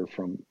people over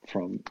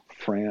from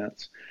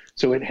France.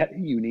 So it had a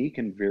unique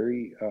and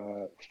very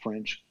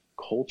French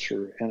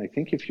culture. And I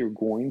think if you're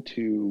going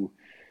to,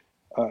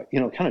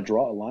 kind of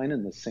draw a line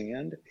in the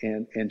sand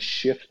and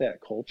shift that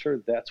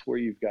culture, that's where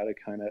you've got to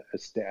kind of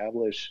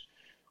establish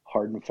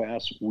hard and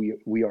fast.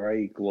 We are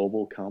a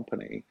global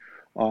company.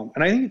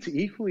 And I think it's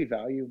equally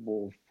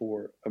valuable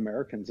for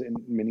Americans. In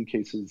many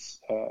cases,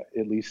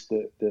 at least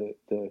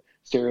the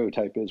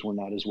stereotype is we're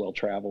not as well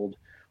traveled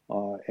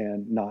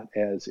and not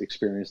as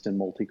experienced in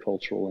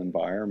multicultural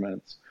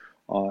environments.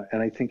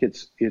 And I think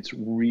it's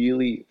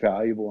really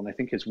valuable. And I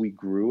think as we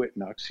grew at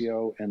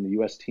Nuxeo and the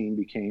U.S. team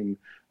became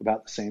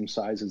about the same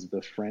size as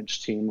the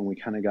French team, and we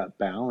kind of got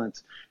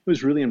balanced, it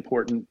was really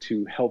important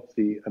to help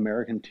the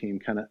American team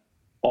kind of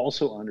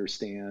also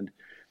understand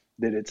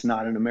that it's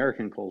not an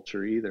American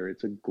culture either.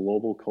 It's a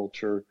global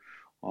culture.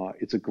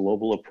 It's a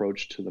global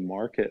approach to the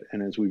market.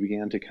 And as we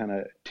began to kind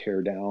of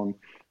tear down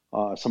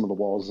some of the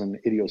walls and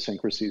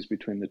idiosyncrasies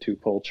between the two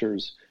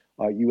cultures,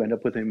 you end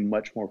up with a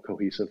much more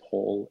cohesive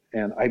whole,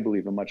 and I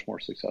believe a much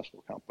more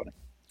successful company.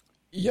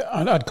 Yeah,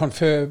 I'd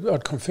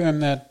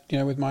confirm that.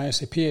 With my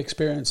SAP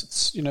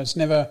experience, it's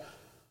never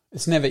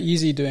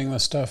easy doing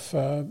this stuff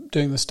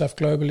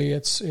globally.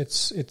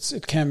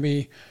 It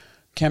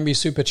can be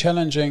super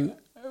challenging.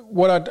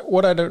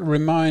 What I'd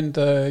remind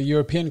the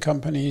European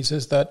companies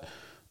is that,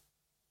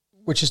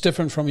 which is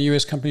different from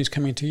US companies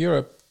coming to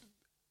Europe,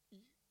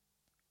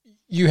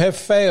 you have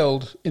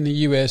failed in the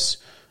US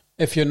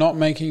if you're not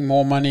making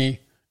more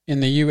money in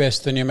the US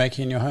than you're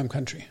making in your home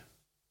country.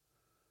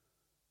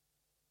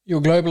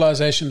 Your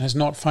globalization has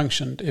not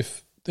functioned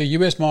if the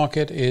US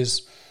market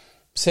is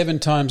 7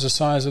 times the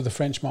size of the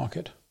French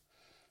market.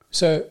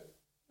 So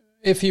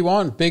if you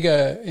aren't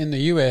bigger in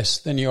the US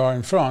than you are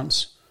in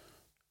France,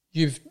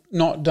 you've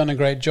not done a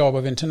great job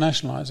of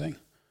internationalizing.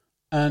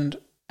 And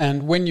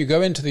when you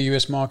go into the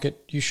US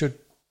market, you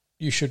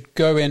should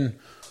go in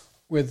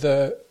with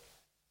the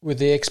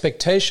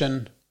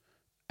expectation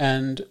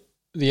and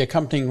the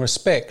accompanying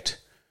respect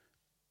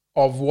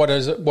of what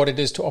it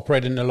is to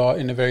operate in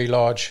a very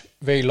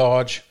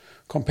large,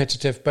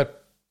 competitive,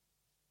 but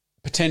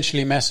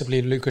potentially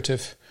massively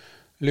lucrative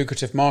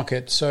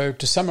market. So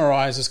to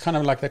summarize, it's kind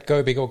of like that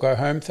go big or go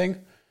home thing,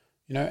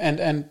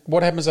 And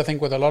what happens, I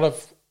think, with a lot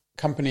of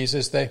companies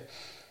is a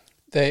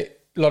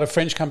lot of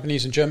French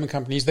companies and German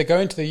companies, they go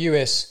into the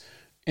US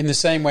in the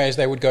same way as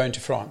they would go into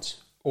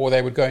France, or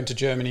they would go into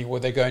Germany, or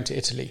they go into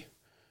Italy,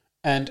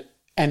 and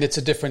it's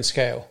a different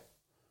scale.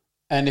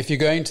 And if you're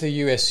going to the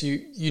US,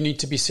 you need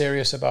to be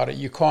serious about it.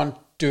 You can't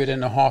do it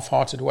in a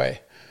half-hearted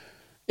way.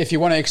 If you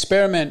want to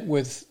experiment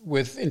with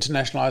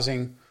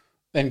internationalizing,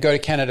 then go to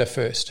Canada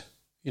first,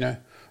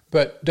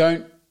 But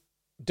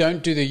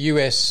don't do the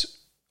US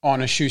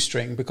on a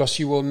shoestring, because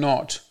you will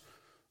not.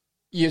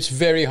 It's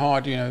very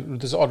hard,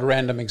 there's an odd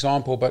random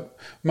example, but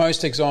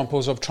most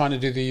examples of trying to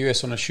do the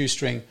US on a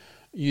shoestring,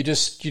 you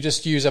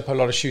just use up a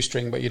lot of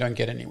shoestring, but you don't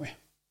get anywhere.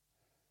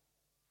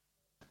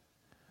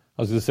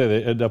 I was going to say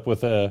they end up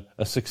with a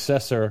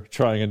successor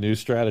trying a new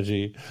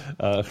strategy.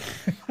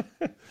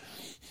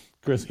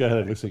 Chris, go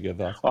ahead. Looks like you have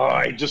thoughts.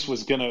 I just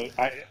was going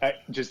to, I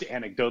just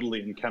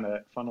anecdotally and kind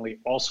of funnily,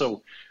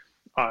 also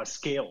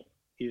scale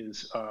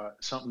is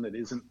something that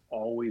isn't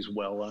always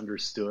well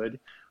understood.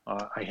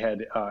 I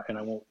had, and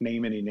I won't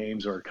name any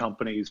names or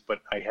companies, but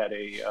I had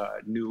a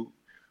new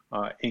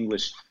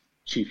English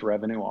chief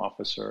revenue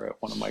officer at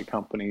one of my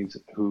companies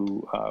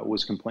who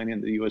was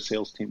complaining the U.S.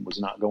 sales team was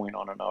not going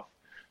on enough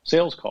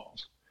sales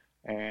calls.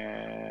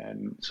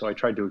 And so I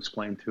tried to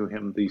explain to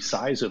him the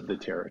size of the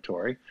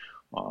territory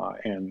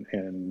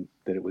and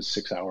that it was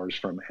 6 hours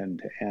from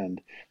end to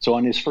end. So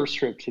on his first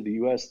trip to the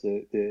U.S.,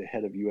 the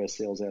head of U.S.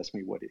 sales asked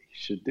me what he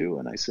should do.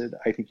 And I said,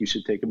 I think you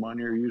should take him on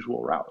your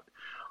usual route.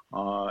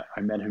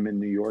 I met him in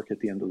New York at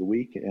the end of the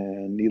week,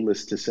 and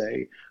needless to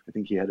say, I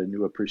think he had a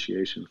new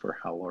appreciation for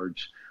how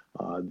large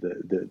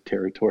the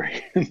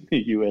territory in the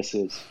U.S.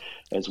 is,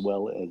 as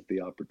well as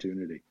the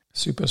opportunity.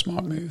 Super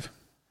smart move.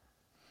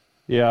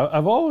 Yeah,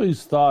 I've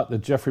always thought that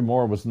Jeffrey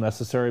Moore was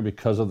necessary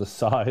because of the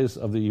size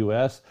of the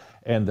U.S.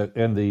 and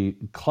the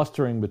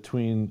clustering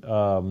between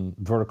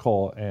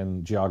vertical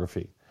and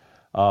geography.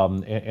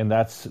 And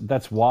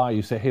that's why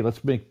you say, hey,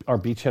 let's make our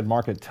beachhead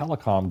market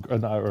telecom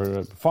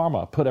or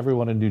pharma, put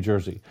everyone in New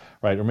Jersey,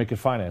 right? Or make it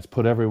finance,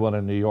 put everyone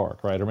in New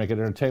York, right? Or make it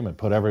entertainment,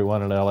 put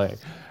everyone in LA,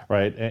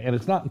 right? And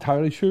it's not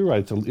entirely true,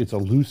 right? It's a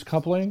loose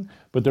coupling,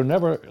 but there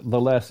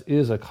nevertheless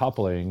is a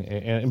coupling.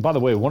 And by the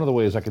way, one of the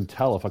ways I can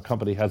tell if a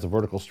company has a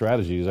vertical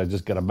strategy is I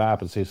just get a map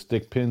and say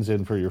stick pins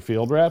in for your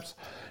field reps.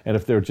 And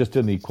if they're just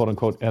in the quote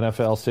unquote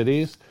NFL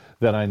cities,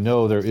 then I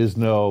know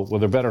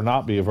there better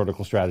not be a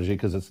vertical strategy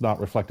because it's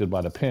not reflected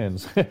by the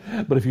pins.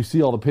 But if you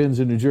see all the pins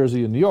in New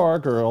Jersey and New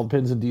York or all the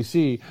pins in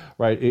DC,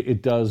 right,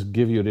 it does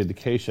give you an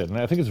indication. And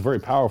I think it's very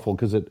powerful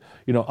because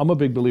I'm a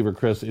big believer,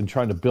 Chris, in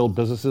trying to build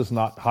businesses,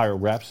 not hire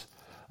reps.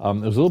 It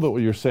was a little bit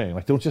what you're saying.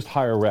 Like, don't just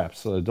hire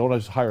reps. Don't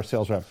just hire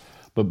sales reps.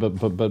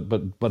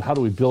 But how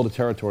do we build a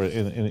territory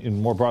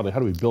in more broadly? How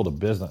do we build a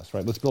business,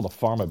 right? Let's build a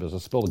pharma business.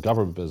 Let's build a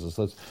government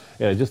business.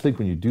 I just think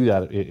when you do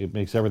that, it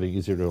makes everything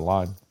easier to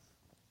align.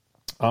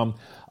 I'm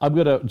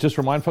going to just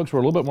remind folks we're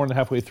a little bit more than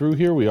halfway through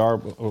here.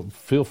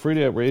 Feel free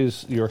to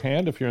raise your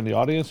hand if you're in the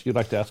audience. You'd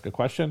like to ask a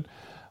question.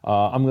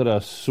 I'm going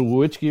to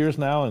switch gears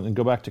now and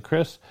go back to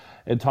Chris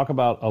and talk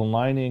about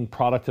aligning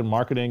product and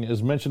marketing.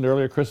 As mentioned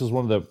earlier, Chris is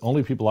one of the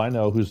only people I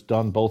know who's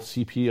done both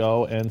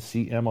CPO and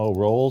CMO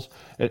roles.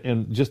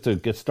 And just to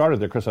get started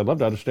there, Chris, I'd love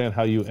to understand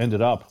how you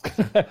ended up,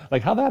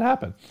 like how that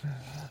happened.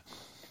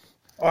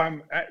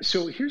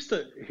 So here's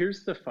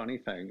the funny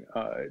thing,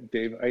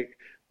 Dave.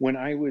 When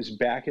I was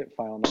back at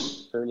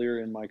FileNet earlier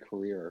in my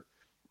career,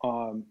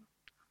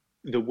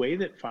 the way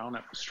that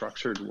FileNet was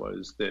structured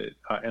was that,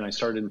 and I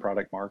started in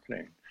product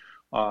marketing,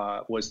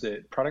 was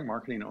that product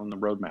marketing owned the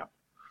roadmap.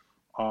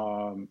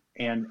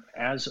 And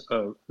as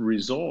a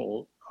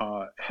result,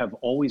 have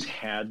always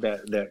had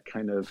that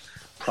kind of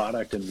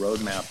product and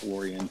roadmap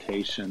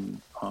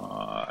orientation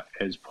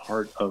as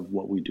part of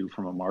what we do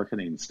from a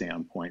marketing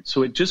standpoint.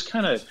 So it just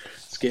kind of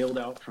scaled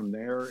out from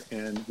there.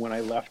 And when I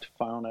left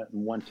FileNet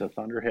and went to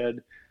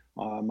Thunderhead,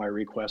 my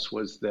request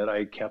was that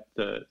I kept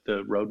the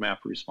roadmap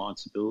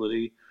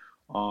responsibility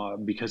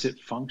because it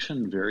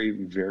functioned very,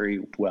 very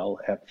well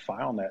at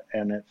FileNet.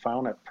 And at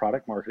FileNet,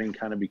 product marketing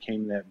kind of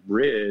became that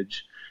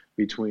bridge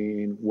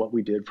between what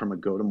we did from a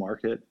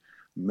go-to-market,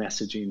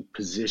 messaging,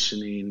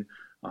 positioning,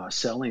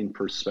 selling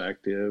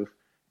perspective,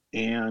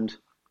 and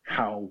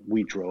how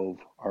we drove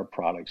our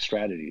product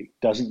strategy.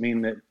 Doesn't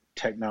mean that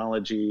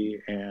technology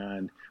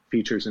and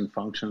features and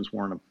functions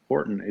weren't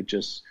important. It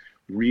just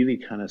really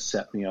kind of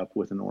set me up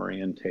with an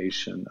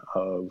orientation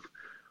of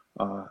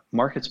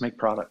markets make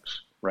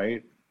products,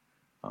 right?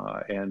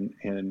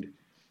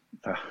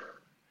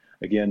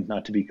 Again,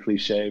 not to be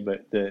cliche,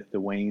 but the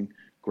Wayne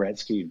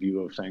Gretzky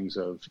view of things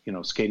of,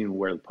 skating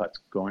where the puck's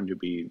going to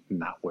be,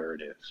 not where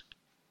it is.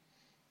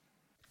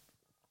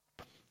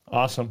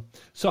 Awesome.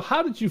 So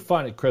how did you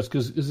find it, Chris?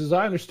 Because as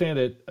I understand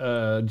it,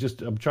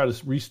 I'm trying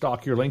to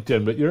restock your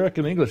LinkedIn, but you're like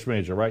an English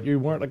major, right? You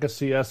weren't like a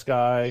CS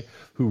guy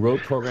who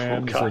wrote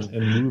programs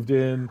and moved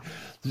in.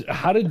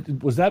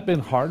 Was that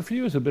been hard for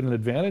you? Has it been an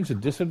advantage, a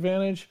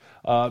disadvantage?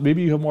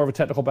 Maybe you have more of a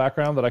technical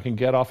background that I can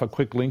get off a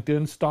quick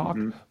LinkedIn stock,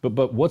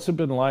 but what's it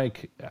been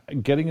like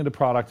getting into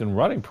product and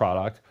running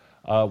product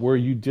where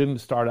you didn't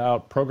start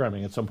out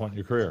programming at some point in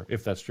your career,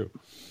 if that's true?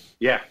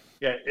 Yeah.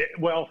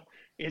 Well,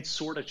 it's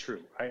sort of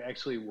true. I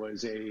actually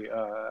was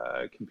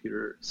a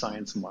computer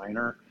science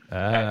minor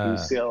at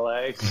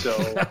UCLA, so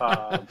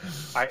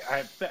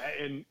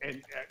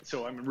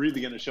so I'm really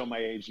going to show my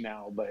age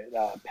now. But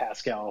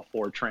Pascal,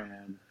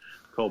 Fortran,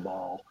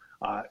 COBOL.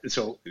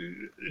 So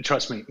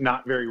trust me,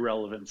 not very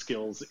relevant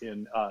skills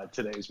in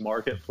today's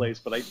marketplace,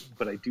 but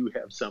I do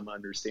have some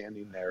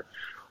understanding there.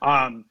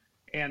 And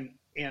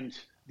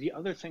the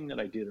other thing that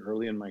I did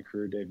early in my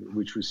career, David,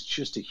 which was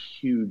just a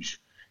huge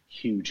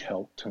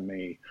help to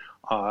me,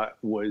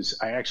 was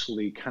I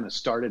actually kind of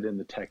started in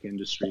the tech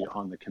industry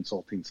on the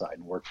consulting side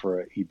and worked for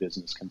an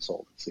e-business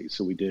consultancy.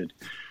 So we did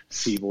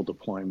Siebel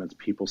deployments,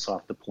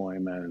 PeopleSoft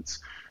deployments.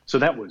 So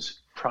that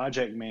was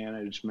project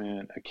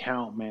management,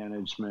 account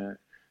management,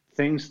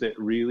 things that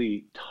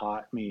really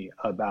taught me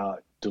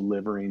about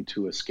delivering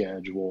to a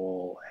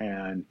schedule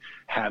and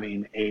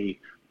having a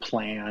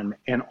plan,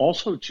 and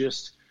also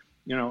just,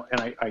 and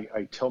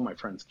I tell my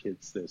friends'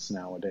 kids this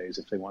nowadays,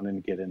 if they want to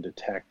get into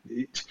tech,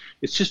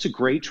 it's just a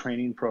great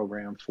training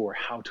program for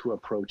how to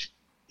approach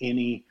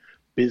any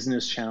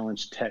business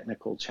challenge,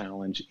 technical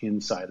challenge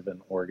inside of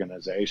an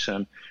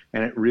organization.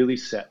 And it really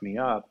set me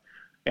up.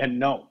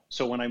 And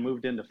so when I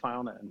moved into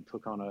FileNet and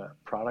took on a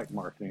product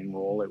marketing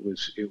role, it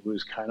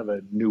was kind of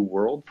a new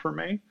world for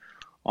me.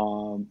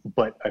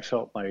 But I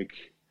felt like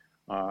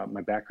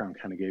my background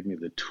kind of gave me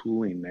the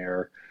tooling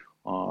there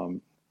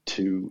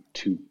to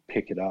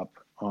pick it up,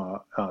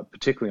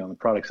 particularly on the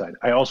product side.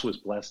 I also was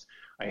blessed.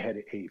 I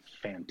had a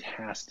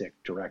fantastic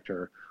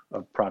director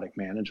of product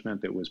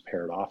management that was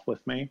paired off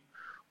with me,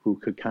 who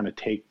could kind of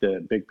take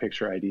the big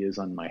picture ideas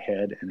on my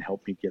head and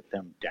help me get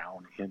them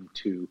down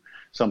into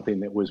something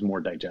that was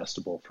more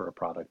digestible for a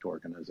product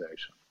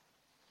organization.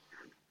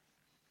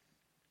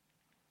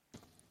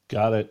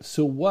 Got it.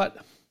 So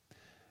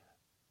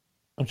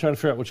I'm trying to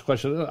figure out which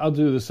question. I'll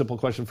do the simple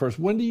question first.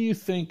 When do you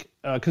think,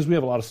 because we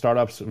have a lot of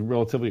startups in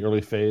relatively early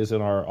phase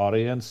in our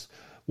audience,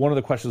 one of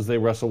the questions they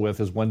wrestle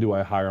with is, when do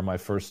I hire my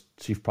first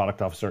chief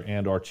product officer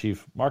and or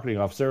chief marketing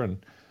officer?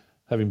 And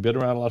having been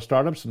around a lot of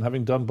startups and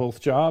having done both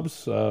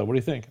jobs, what do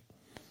you think?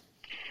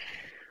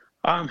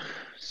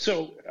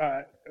 So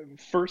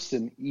first,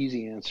 an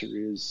easy answer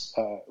is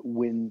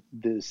when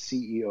the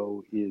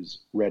CEO is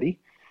ready,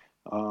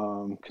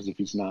 because if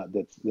he's not,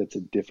 that's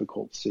a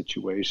difficult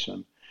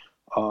situation.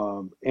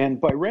 And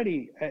by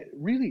ready,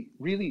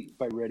 really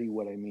by ready,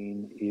 what I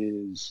mean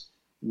is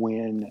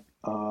when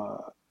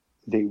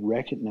they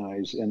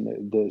recognize,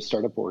 and the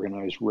startup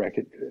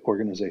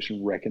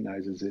organization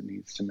recognizes it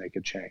needs to make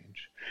a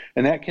change.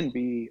 And that can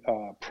be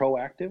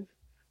proactive,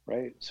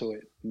 right? So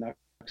at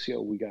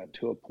Nuxeo, we got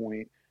to a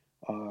point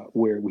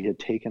where we had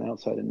taken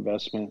outside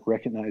investment,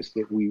 recognized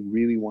that we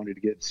really wanted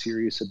to get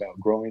serious about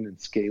growing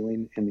and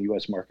scaling in the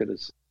U.S. market,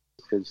 as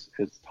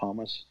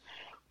Thomas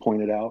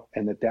pointed out,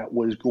 and that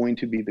was going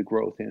to be the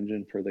growth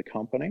engine for the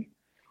company.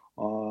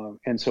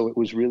 And so it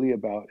was really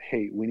about,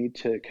 hey, we need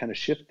to kind of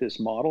shift this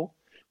model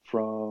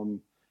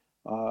from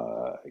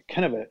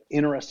kind of an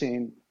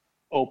interesting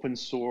open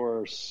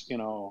source,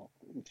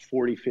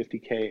 40,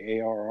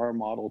 50K ARR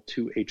model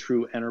to a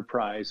true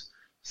enterprise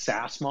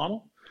SaaS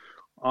model.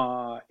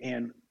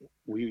 And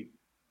we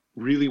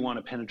really want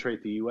to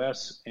penetrate the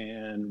US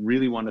and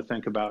really want to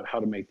think about how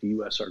to make the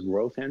US our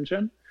growth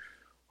engine.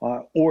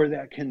 Or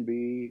that can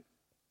be,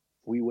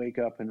 we wake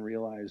up and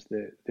realize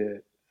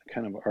that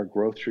kind of our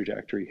growth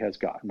trajectory has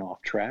gotten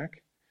off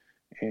track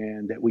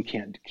and that we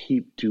can't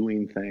keep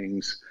doing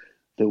things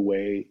the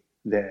way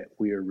that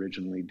we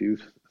originally do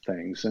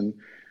things. And,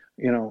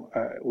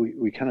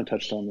 we kind of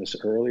touched on this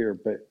earlier,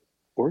 but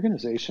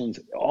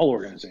all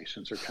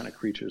organizations are kind of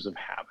creatures of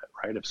habit,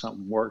 right? If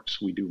something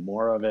works, we do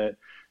more of it.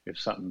 If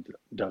something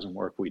doesn't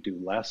work, we do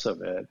less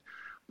of it.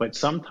 But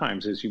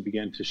sometimes as you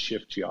begin to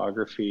shift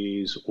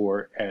geographies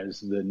or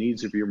as the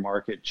needs of your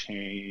market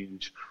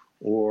change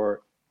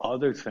or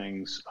other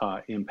things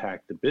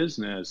impact the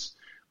business,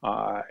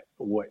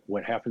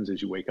 what happens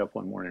is you wake up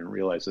one morning and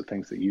realize the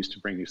things that used to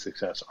bring you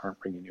success aren't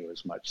bringing you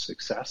as much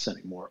success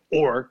anymore.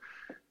 Or,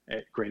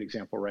 a great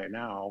example right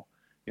now,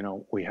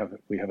 we have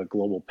a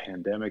global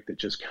pandemic that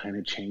just kind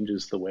of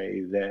changes the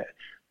way that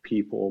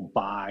people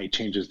buy,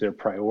 changes their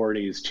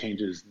priorities,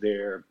 changes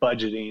their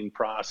budgeting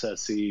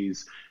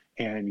processes,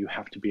 and you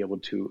have to be able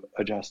to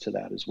adjust to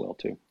that as well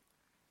too.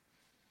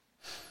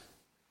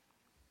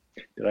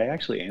 Did I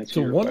actually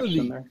answer your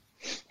question there?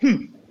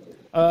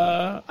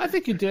 I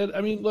think you did.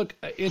 I mean, look,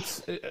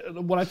 it's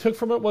what I took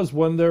from it was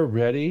when they're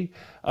ready,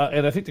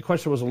 and I think the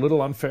question was a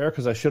little unfair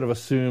because I should have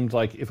assumed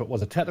like if it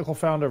was a technical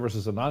founder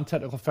versus a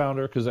non-technical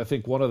founder, because I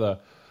think one of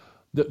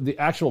the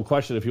actual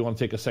question, if you want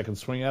to take a second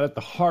swing at it,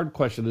 the hard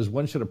question is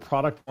when should a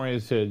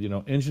product-oriented,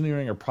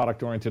 engineering or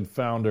product-oriented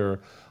founder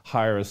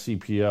hire a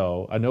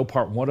CPO? I know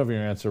part one of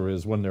your answer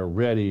is when they're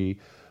ready,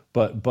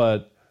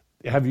 but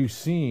have you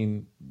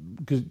seen?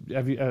 Because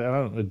I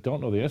don't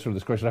know the answer to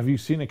this question. Have you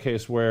seen a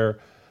case where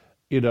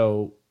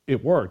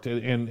it worked,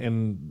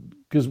 and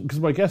because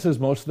my guess is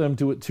most of them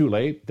do it too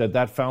late,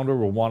 that founder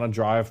will want to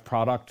drive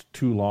product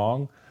too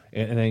long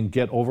and then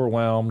get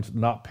overwhelmed,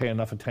 not pay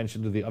enough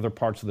attention to the other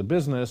parts of the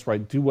business,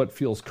 right? Do what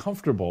feels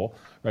comfortable,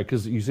 right?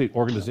 Because you say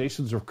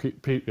organizations are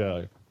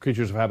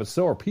creatures of habit,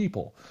 so are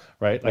people,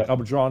 right? Like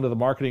I'm drawn to the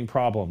marketing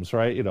problems,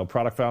 right?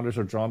 Product founders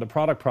are drawn to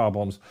product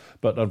problems,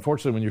 but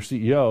unfortunately when you're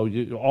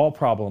CEO, all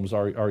problems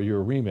are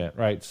your remit,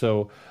 right?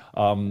 So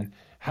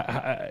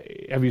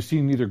have you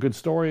seen either good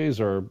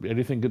stories or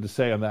anything good to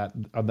say on that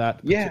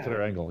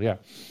particular angle? Yeah.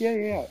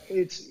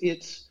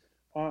 It's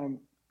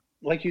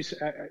like you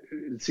said,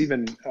 it's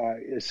even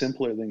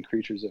simpler than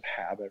creatures of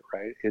habit,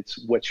 right? It's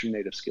what's your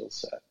native skill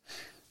set.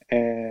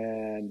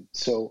 And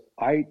so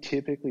I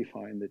typically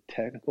find that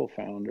technical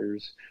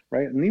founders,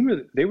 right? And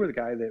they were the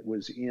guy that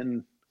was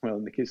in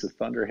the case of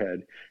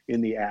Thunderhead,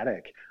 in the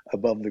attic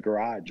above the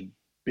garage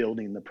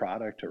building the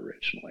product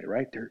originally,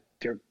 right?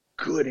 They're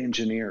good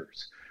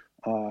engineers.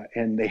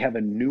 And they have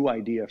a new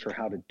idea for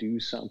how to do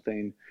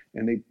something,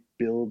 and they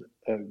build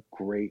a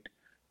great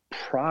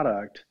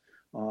product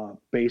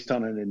based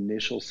on an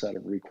initial set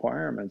of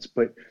requirements.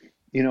 But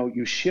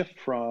you shift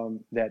from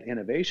that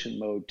innovation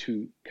mode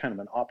to kind of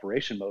an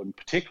operation mode, and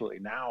particularly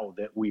now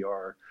that we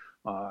are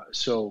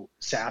so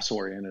SaaS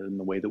oriented in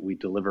the way that we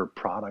deliver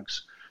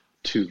products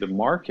to the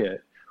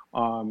market.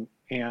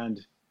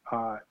 And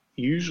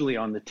usually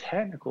on the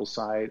technical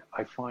side,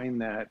 I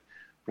find that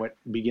what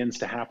begins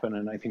to happen,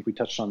 and I think we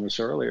touched on this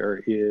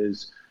earlier,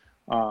 is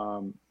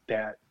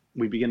that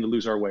we begin to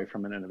lose our way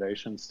from an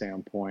innovation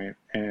standpoint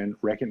and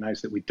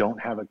recognize that we don't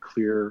have a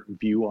clear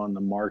view on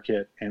the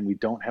market, and we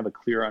don't have a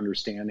clear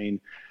understanding,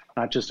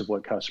 not just of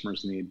what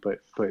customers need, but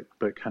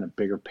kind of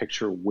bigger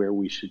picture where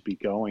we should be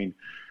going.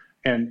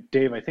 And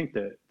Dave, I think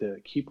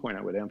the key point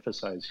I would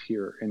emphasize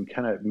here, and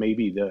kind of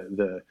maybe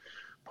the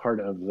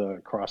part of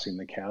the crossing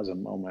the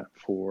chasm moment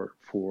for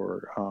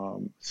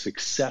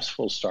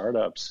successful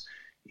startups,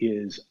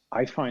 is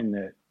I find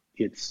that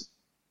it's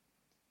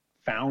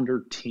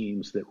founder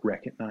teams that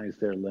recognize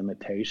their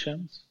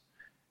limitations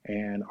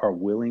and are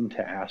willing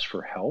to ask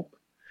for help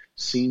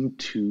seem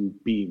to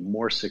be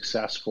more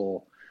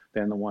successful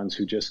than the ones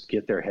who just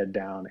get their head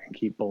down and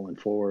keep bowling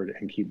forward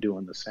and keep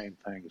doing the same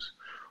things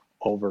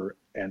over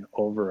and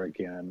over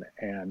again.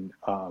 And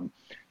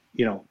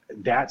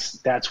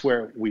that's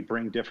where we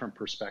bring different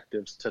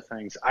perspectives to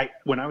things.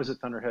 When I was at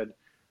Thunderhead,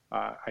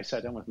 I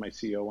sat down with my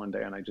CEO one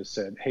day and I just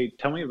said, "Hey,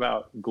 tell me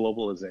about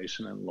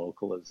globalization and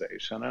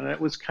localization." And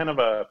it was kind of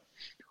a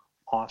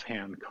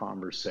offhand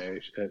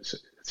conversation,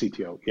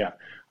 CTO, yeah,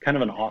 kind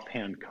of an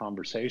offhand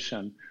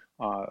conversation.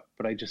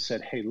 But I just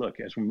said, "Hey, look,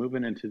 as we're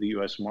moving into the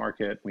US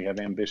market, we have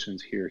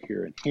ambitions here,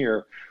 here, and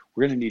here.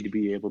 We're going to need to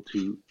be able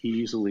to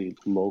easily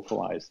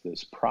localize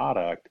this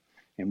product."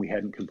 And we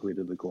hadn't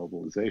completed the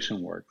globalization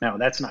work. Now,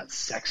 that's not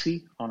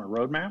sexy on a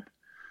roadmap.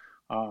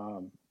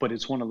 But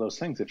it's one of those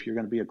things, if you're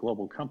going to be a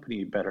global company,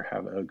 you better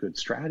have a good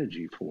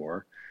strategy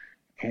for.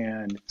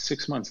 And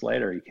 6 months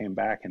later, he came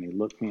back and he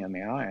looked me in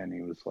the eye and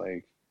he was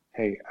like,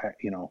 "Hey,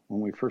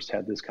 when we first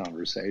had this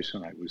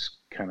conversation, I was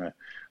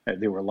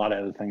there were a lot of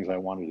other things I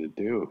wanted to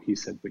do." He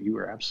said, "But you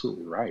were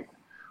absolutely right.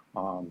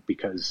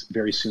 because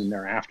very soon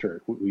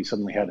thereafter, we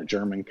suddenly had a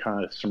German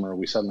customer,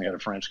 we suddenly had a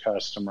French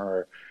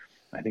customer.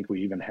 I think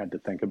we even had to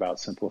think about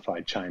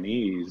simplified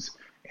Chinese.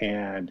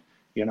 And,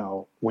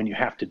 when you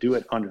have to do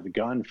it under the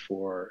gun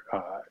for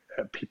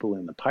people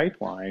in the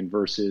pipeline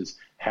versus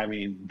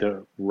having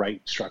the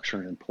right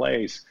structure in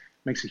place,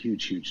 makes a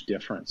huge, huge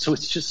difference. So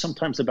it's just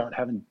sometimes about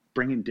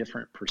bringing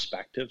different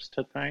perspectives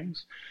to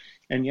things.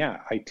 And yeah,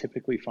 I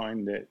typically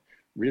find that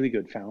really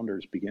good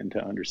founders begin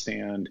to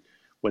understand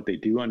what they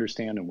do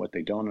understand and what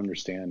they don't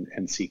understand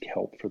and seek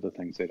help for the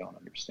things they don't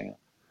understand.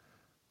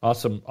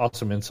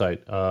 Awesome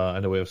insight. I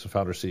know we have some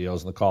founder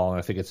CEOs on the call, and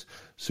I think it's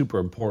super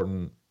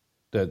important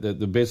that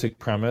the basic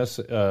premise,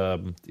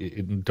 don't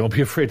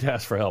be afraid to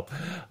ask for help,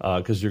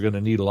 because you're going to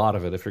need a lot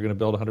of it. If you're going to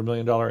build a $100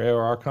 million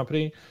ARR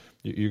company,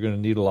 you're going to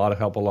need a lot of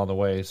help along the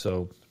way.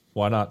 So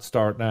why not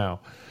start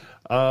now?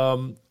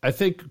 I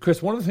think,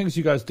 Chris, one of the things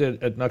you guys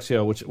did at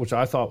Nuxeo, which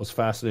I thought was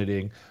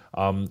fascinating,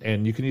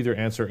 and you can either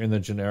answer in the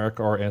generic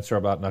or answer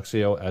about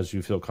Nuxeo as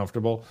you feel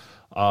comfortable.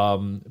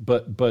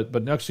 But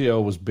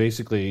Nuxeo was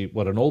basically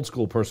what an old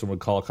school person would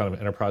call kind of an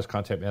enterprise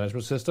content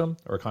management system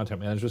or a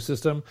content management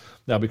system.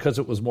 Now, because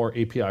it was more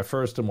API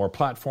first and more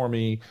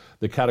platformy,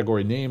 the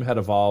category name had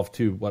evolved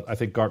to what I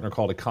think Gartner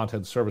called a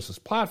content services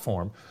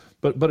platform.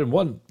 But in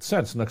one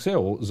sense,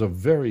 Nuxeo was a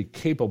very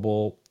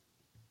capable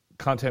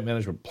content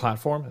management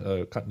platform,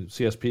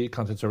 CSP,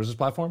 content services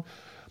platform.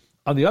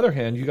 On the other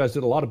hand, you guys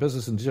did a lot of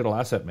business in digital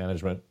asset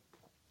management,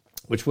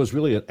 which was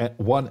really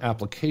one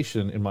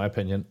application, in my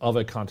opinion, of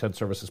a content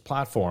services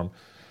platform.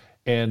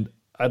 And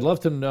I'd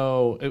love to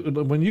know,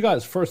 when you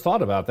guys first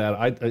thought about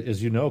that,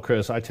 as you know,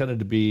 Chris, I tended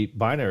to be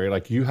binary,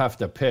 like you have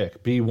to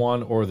be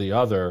one or the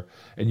other.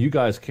 And you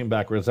guys came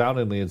back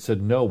resoundingly and said,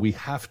 no, we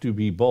have to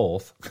be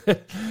both.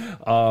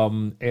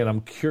 And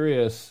I'm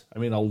curious, a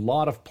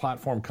lot of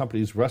platform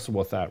companies wrestle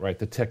with that, right?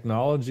 The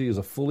technology is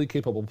a fully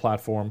capable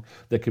platform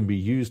that can be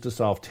used to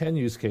solve 10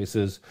 use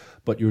cases,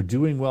 but you're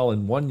doing well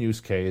in one use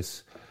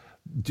case.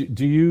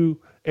 Do you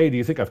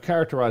think I've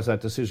characterized that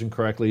decision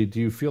correctly?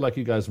 Do you feel like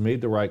you guys made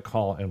the right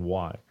call, and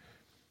why?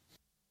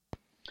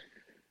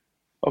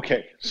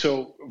 Okay,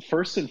 so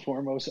first and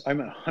foremost, I'm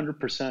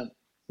 100%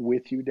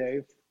 with you,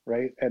 Dave,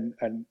 right?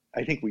 And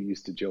I think we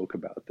used to joke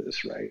about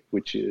this, right?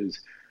 Which is,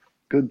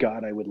 good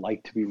God, I would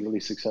like to be really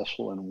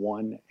successful in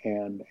one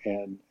and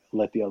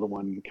let the other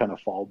one kind of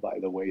fall by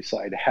the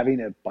wayside.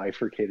 Having a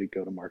bifurcated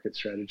go-to-market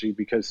strategy,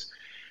 because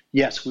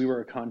yes, we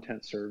were a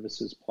content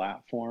services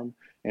platform,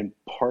 and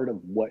part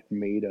of what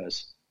made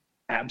us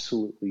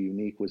absolutely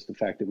unique was the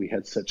fact that we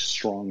had such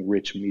strong,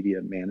 rich media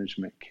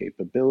management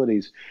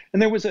capabilities. And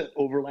there was an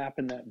overlap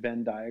in that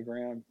Venn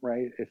diagram,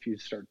 right? If you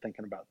start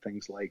thinking about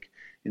things like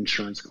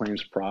insurance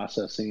claims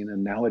processing,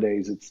 and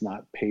nowadays it's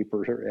not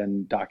paper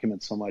and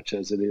documents so much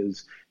as it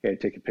is, hey,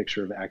 take a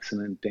picture of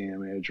accident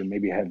damage, or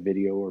maybe I have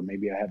video, or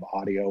maybe I have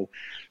audio.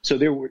 So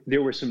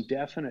there were some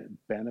definite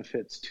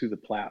benefits to the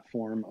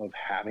platform of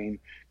having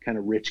kind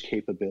of rich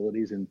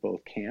capabilities in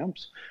both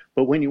camps.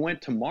 But when you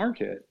went to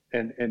market,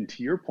 and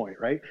to your point,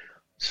 right,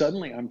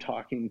 suddenly if I'm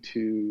talking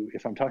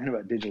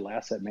about digital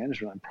asset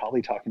management, I'm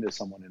probably talking to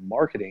someone in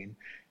marketing,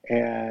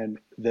 and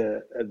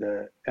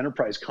the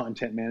enterprise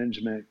content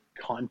management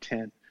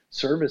content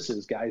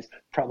services guys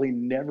probably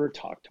never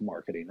talk to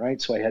marketing,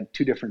 right? So I had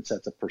two different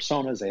sets of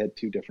personas. I had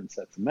two different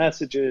sets of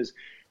messages.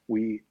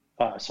 We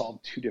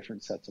solved two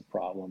different sets of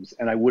problems.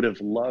 And I would have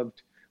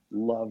loved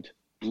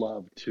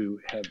to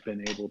have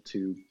been able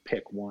to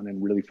pick one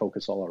and really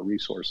focus all our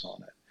resource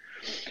on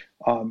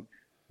it.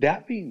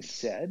 That being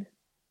said,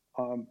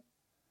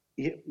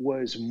 it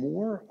was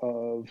more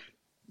of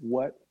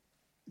what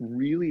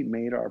really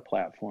made our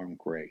platform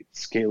great: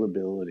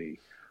 scalability,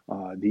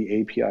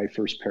 the API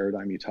first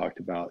paradigm you talked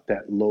about,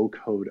 that low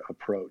code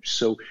approach.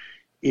 So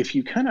if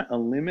you kind of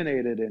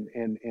eliminated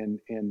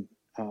and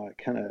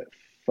kind of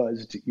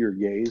fuzzed your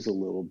gaze a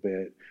little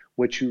bit,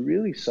 what you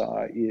really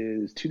saw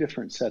is two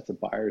different sets of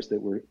buyers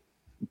that were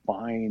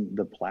buying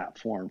the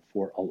platform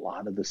for a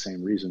lot of the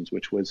same reasons,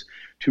 which was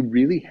to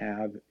really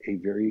have a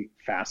very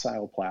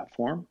facile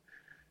platform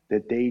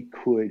that they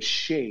could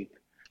shape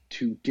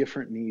to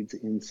different needs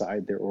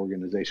inside their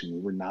organization.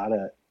 We were not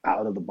a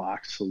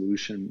out-of-the-box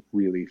solution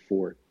really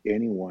for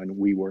anyone.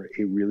 We were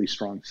a really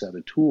strong set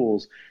of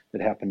tools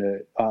that happened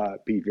to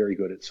be very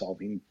good at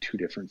solving two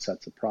different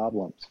sets of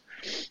problems.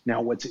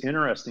 Now, what's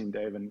interesting,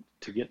 Dave, and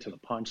to get to the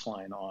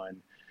punchline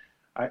on,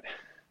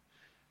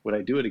 would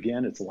I do it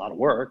again? It's a lot of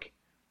work,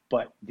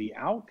 but the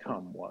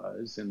outcome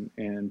was,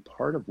 and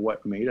part of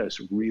what made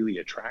us really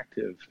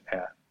attractive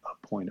at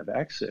a point of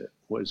exit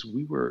was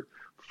we were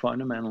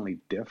fundamentally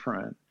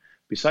different.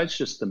 Besides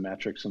just the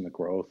metrics and the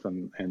growth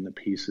and the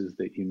pieces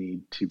that you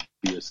need to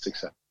be a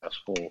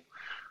successful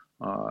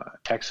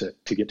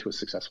exit, to get to a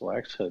successful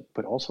exit,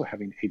 but also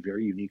having a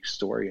very unique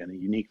story and a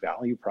unique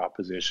value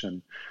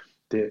proposition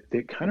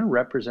that kind of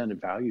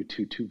represented value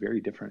to two very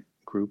different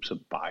groups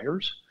of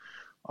buyers,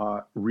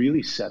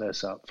 really set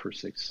us up for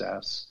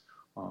success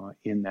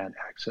in that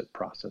exit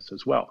process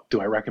as well.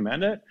 Do I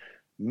recommend it?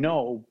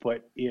 No,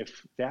 but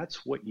if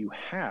that's what you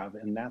have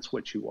and that's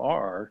what you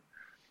are,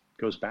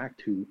 goes back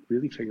to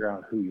really figure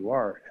out who you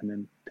are and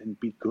then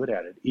be good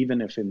at it,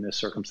 even if in this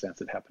circumstance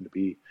it happened to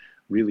be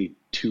really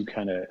two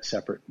kind of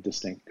separate,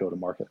 distinct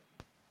go-to-market.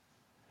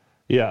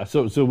 Yeah,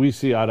 so we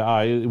see eye to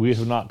eye. We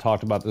have not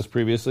talked about this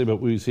previously, but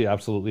we see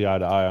absolutely eye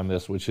to eye on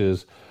this, which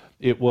is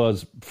it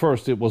was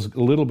a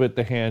little bit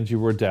the hand you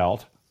were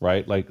dealt,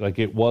 right? Like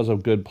it was a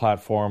good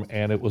platform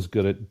and it was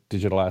good at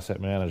digital asset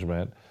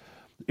management.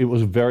 It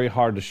was very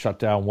hard to shut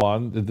down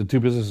one. The two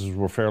businesses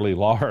were fairly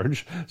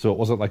large, so it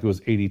wasn't like it was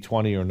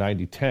 80-20 or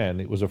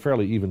 90-10. It was a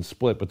fairly even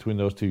split between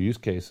those two use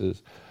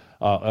cases,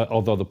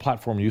 although the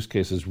platform use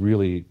case is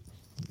really,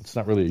 it's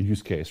not really a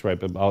use case, right?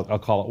 But I'll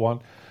call it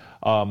one.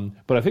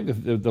 But I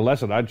think the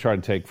lesson I'd try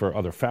to take for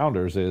other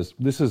founders is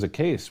this is a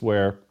case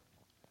where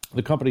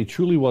the company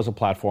truly was a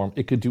platform.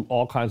 It could do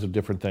all kinds of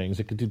different things.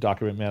 It could do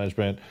document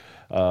management.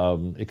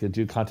 It could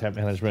do content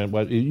management.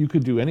 But you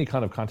could do any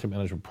kind of content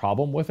management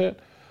problem with it.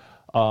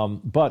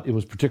 But it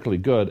was particularly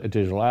good at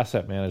digital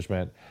asset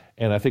management.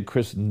 And I think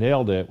Chris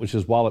nailed it, which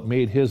is while it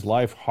made his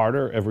life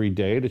harder every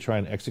day to try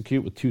and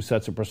execute with two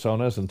sets of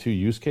personas and two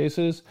use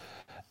cases,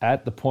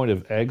 at the point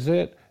of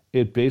exit,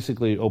 it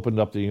basically opened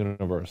up the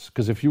universe.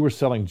 Because if you were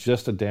selling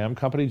just a DAM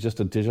company, just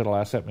a digital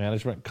asset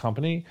management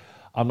company,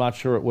 I'm not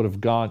sure it would have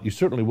gone. You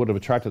certainly would have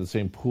attracted the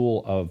same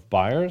pool of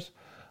buyers.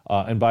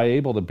 And by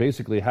able to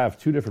basically have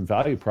two different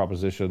value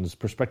propositions,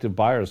 prospective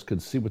buyers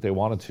could see what they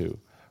wanted to.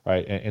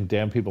 Right, and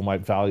DAM people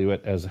might value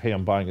it as, hey,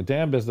 I'm buying a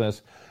DAM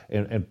business,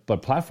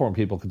 but platform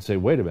people could say,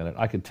 wait a minute,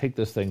 I could take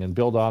this thing and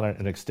build on it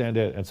and extend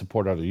it and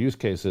support other use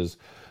cases.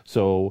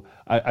 So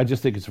I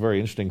just think it's a very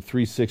interesting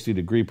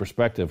 360-degree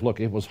perspective. Look,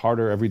 it was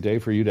harder every day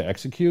for you to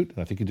execute, and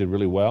I think you did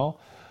really well,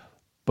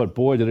 but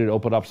boy, did it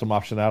open up some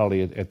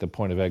optionality at the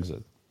point of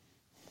exit.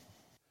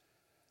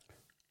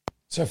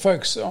 So,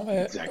 folks, are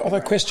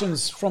there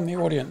questions from the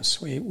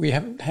audience? We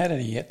haven't had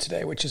any yet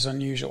today, which is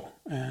unusual,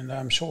 and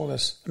I'm sure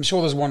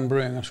there's one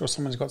brewing. I'm sure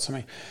someone's got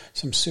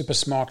some super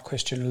smart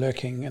question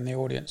lurking in the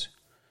audience.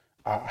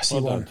 I see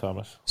well one. done,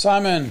 Thomas.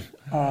 Simon,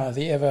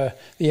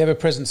 the ever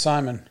present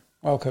Simon.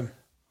 Welcome.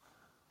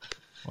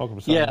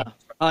 Welcome, Simon. Yeah,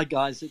 hi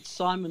guys. It's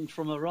Simon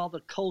from a rather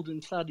cold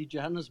and cloudy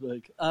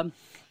Johannesburg.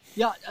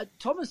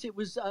 Thomas, it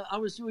was I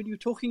was when you were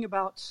talking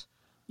about,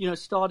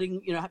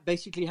 starting,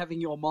 basically having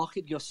your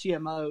market, your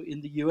CMO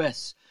in the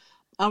US.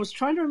 I was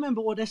trying to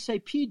remember what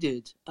SAP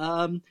did,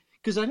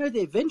 because I know they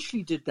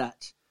eventually did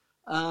that.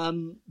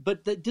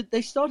 But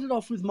they started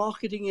off with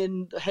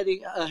marketing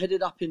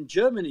headed up in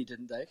Germany,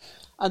 didn't they?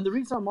 And the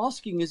reason I'm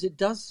asking is it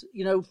does,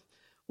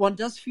 one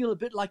does feel a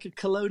bit like a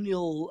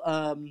colonial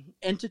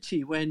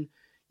entity when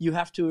you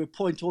have to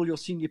appoint all your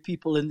senior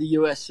people in the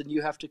US and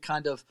you have to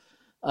kind of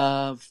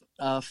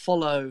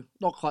follow,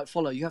 not quite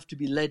follow, you have to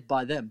be led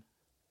by them.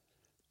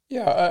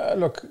 Yeah,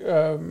 look,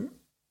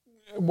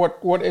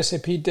 what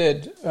SAP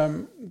did,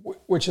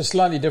 which is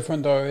slightly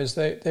different though, is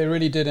they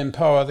really did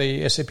empower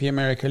the SAP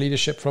America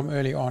leadership from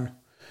early on.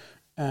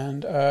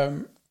 And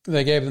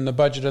they gave them the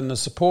budget and the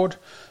support.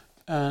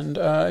 And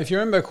if you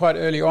remember quite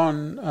early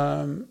on,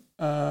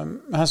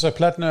 Hasso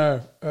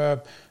Plattner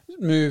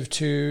moved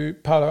to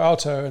Palo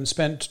Alto and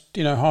spent,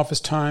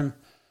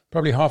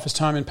 probably half his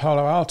time in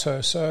Palo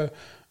Alto. So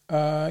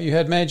you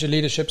had major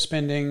leadership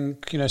spending,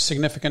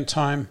 significant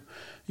time.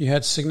 You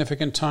had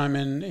significant time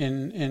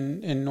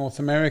in North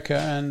America,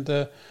 and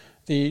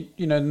the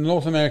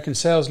North American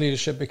sales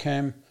leadership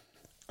became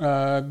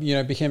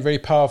very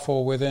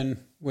powerful within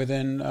SAP,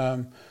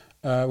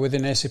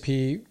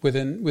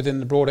 within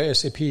the broader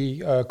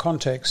SAP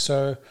context.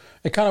 So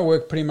it kind of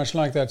worked pretty much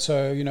like that.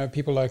 So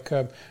people like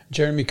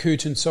Jeremy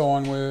Coote and so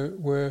on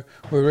were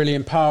really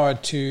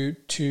empowered to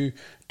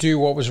do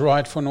what was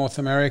right for North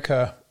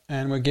America,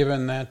 and were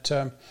given that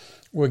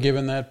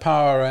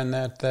power and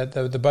that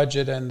the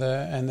budget and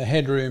the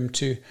headroom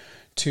to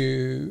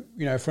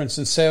for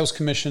instance, sales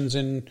commissions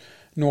in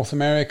North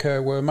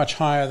America were much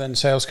higher than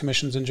sales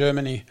commissions in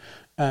Germany,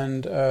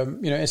 and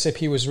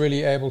SAP was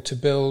really able to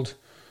build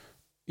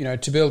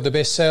the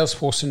best sales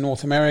force in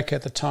North America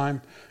at the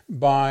time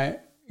by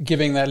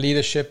giving that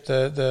leadership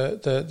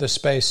the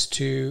space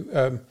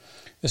to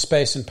the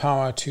space and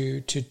power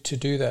to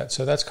do that.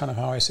 So that's kind of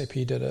how SAP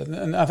did it,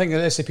 and I think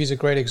that SAP is a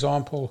great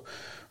example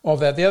of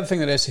that. The other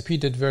thing that SAP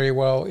did very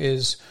well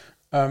is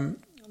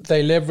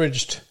they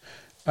leveraged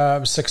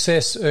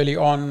success early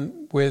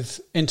on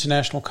with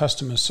international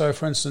customers. So,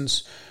 for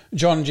instance,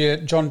 John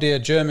Deere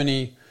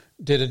Germany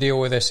did a deal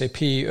with SAP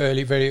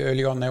very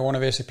early on. They're one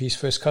of SAP's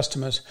first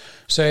customers.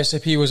 So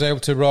SAP was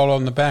able to roll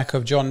on the back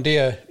of John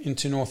Deere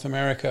into North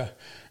America.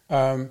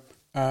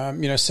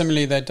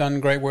 Similarly, they'd done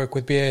great work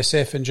with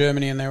BASF in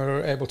Germany, and they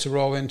were able to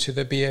roll into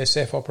the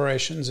BASF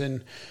operations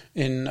in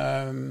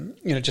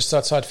just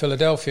outside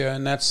Philadelphia,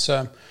 and that's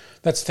I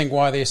think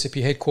why the SAP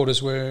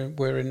headquarters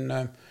were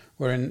in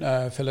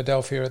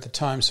Philadelphia at the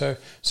time. So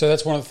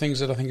that's one of the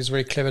things that I think is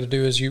very clever to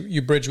do is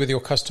you bridge with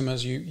your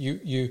customers.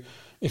 You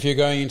if you're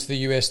going into the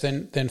US,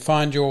 then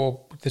find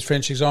your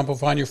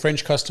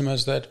French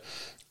customers that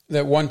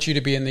want you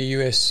to be in the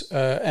US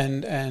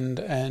and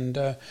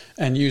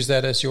use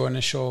that as your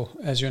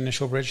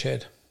initial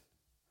bridgehead.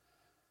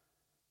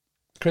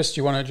 Chris,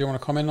 do you want to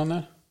comment on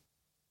that?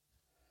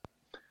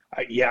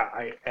 Yeah,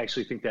 I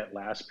actually think that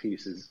last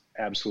piece is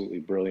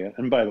absolutely brilliant.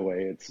 And by the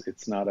way,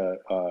 it's not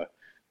of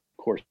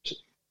course,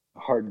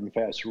 hard and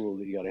fast rule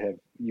that you got to have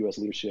U.S.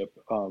 leadership.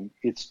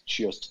 It's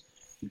just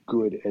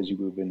good as you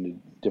move into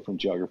different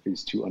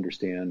geographies to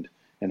understand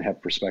and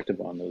have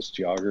perspective on those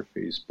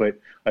geographies. But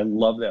I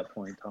love that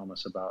point,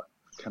 Thomas, about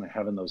kind of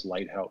having those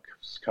lighthouse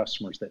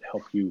customers that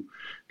help you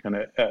kind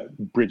of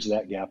bridge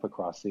that gap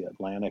across the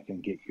Atlantic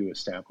and get you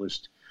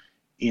established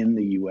in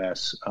the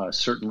U.S.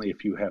 Certainly,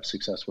 if you have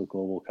success with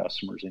global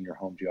customers in your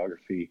home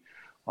geography,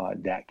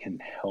 that can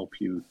help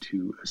you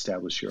to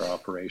establish your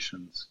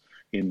operations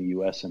in the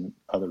U.S. and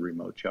other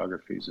remote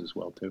geographies as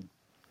well, too.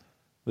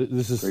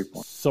 This is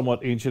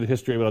somewhat ancient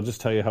history, but I'll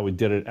just tell you how we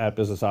did it at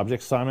Business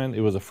Objects, Simon.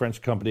 It was a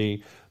French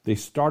company. They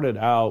started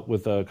out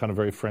with a kind of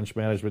very French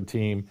management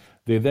team.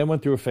 They then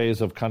went through a phase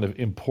of kind of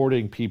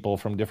importing people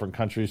from different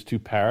countries to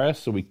Paris.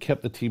 So we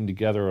kept the team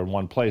together in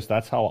one place.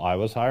 That's how I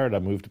was hired. I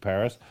moved to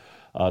Paris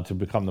to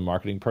become the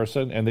marketing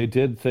person. And they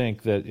did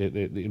think that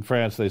in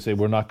France, they say,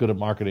 we're not good at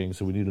marketing,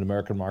 so we need an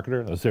American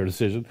marketer. That was their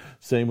decision.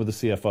 Same with the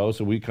CFO.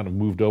 So we kind of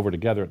moved over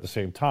together at the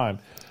same time.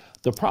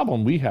 The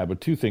problem we had with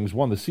two things.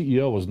 One, the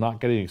CEO was not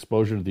getting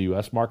exposure to the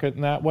U.S. market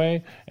in that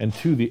way. And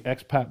two, the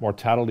expat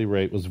mortality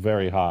rate was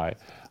very high.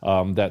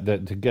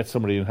 That to get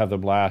somebody and have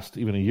them last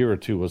even a year or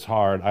two was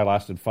hard. I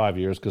lasted 5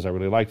 years because I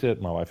really liked it.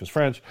 My wife is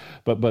French.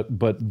 But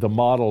the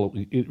model,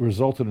 it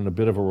resulted in a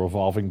bit of a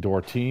revolving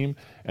door team.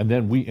 And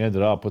then we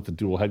ended up with the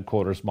dual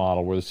headquarters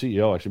model where the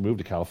CEO actually moved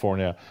to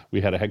California. We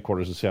had a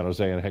headquarters in San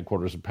Jose and a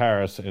headquarters in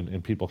Paris,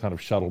 and people kind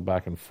of shuttled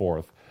back and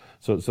forth.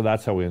 So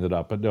that's how we ended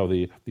up. But no,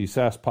 the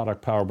SaaS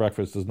Product Power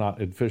Breakfast does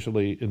not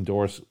officially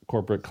endorse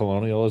corporate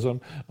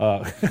colonialism.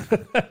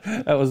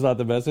 That was not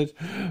the message.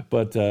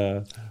 But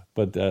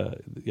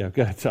yeah,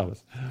 go ahead,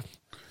 Thomas.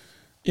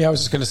 Yeah, I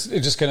was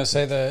just gonna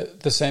say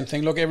the same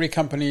thing. Look, every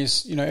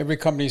company's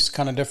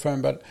kind of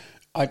different, but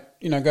I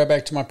go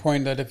back to my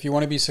point that if you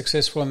want to be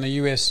successful in the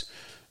US,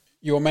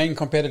 your main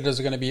competitors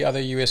are going to be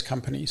other US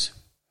companies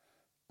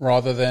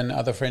rather than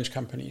other French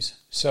companies.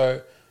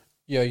 So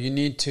you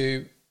need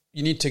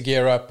to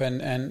gear up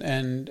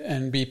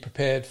and be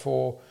prepared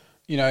for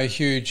a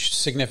huge,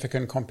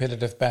 significant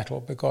competitive battle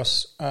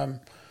because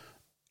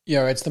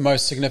it's the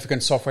most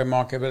significant software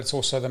market, but it's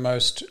also the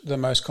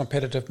most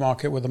competitive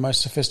market with the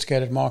most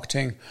sophisticated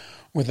marketing,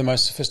 with the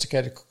most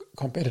sophisticated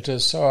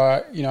competitors. So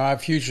I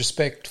have huge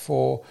respect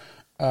for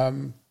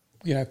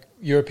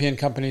European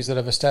companies that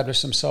have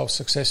established themselves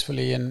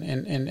successfully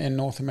in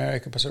North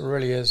America, because it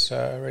really is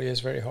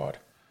very hard.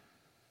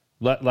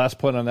 Last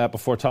point on that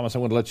before, Thomas,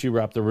 I'm going to let you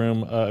wrap the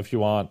room if you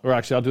want. Or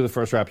actually, I'll do the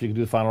first wrap. You can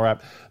do the final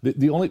wrap.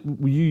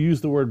 You use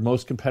the word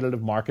most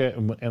competitive market,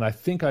 and I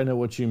think I know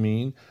what you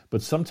mean.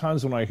 But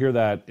sometimes when I hear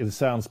that, it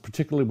sounds,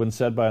 particularly when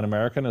said by an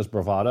American, as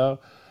bravado.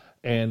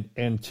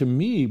 And to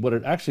me, what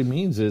it actually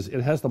means is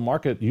it has the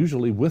market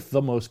usually with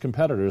the most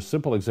competitors.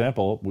 Simple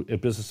example, at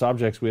Business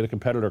Objects, we had a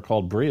competitor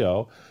called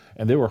Brio,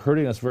 and they were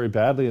hurting us very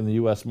badly in the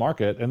U.S.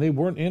 market, and they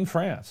weren't in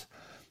France.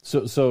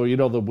 So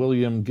the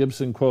William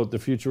Gibson quote, "The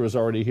future is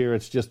already here,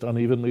 it's just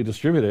unevenly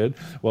distributed."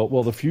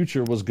 Well, the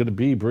future was going to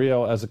be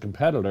Brio as a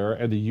competitor,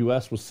 and the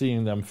U.S. was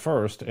seeing them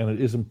first, and it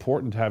is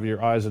important to have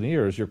your eyes and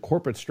ears, your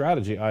corporate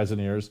strategy eyes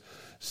and ears,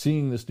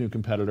 seeing this new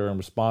competitor and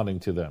responding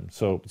to them.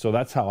 So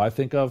that's how I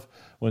think of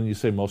when you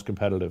say most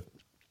competitive.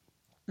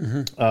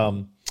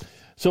 Mm-hmm.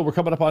 So we're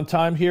coming up on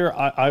time here.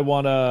 I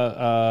want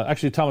to,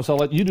 actually, Thomas, I'll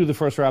let you do the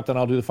first wrap, then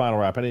I'll do the final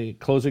wrap. Any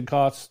closing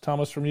thoughts,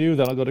 Thomas, from you?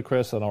 Then I'll go to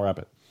Chris, and I'll wrap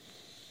it.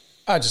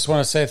 I just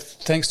want to say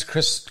thanks to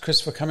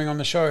Chris for coming on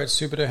the show. It's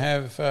super to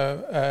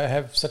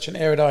have such an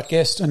erudite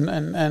guest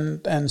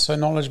and so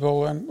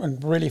knowledgeable,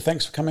 and really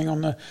thanks for coming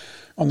on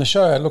the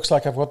show. It looks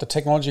like I've got the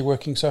technology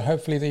working, so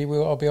hopefully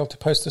I'll be able to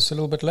post this a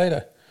little bit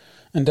later.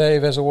 And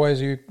Dave, as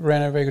always, you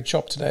ran a very good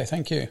shop today.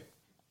 Thank you.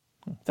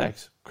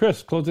 Thanks.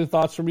 Chris, closing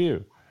thoughts from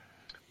you.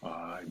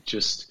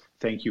 Just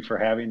thank you for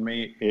having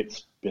me.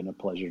 It's been a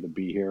pleasure to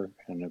be here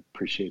and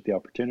appreciate the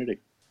opportunity.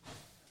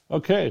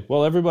 Okay,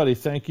 well, everybody,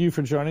 thank you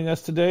for joining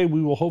us today.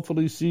 We will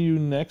hopefully see you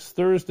next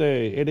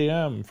Thursday, 8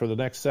 a.m. for the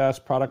next SaaS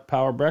Product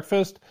Power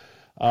Breakfast.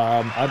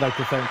 I'd like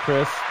to thank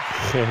Chris,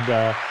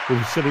 and we'll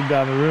be sitting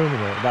down the room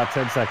in about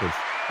 10 seconds.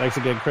 Thanks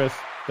again, Chris.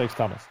 Thanks,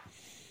 Thomas.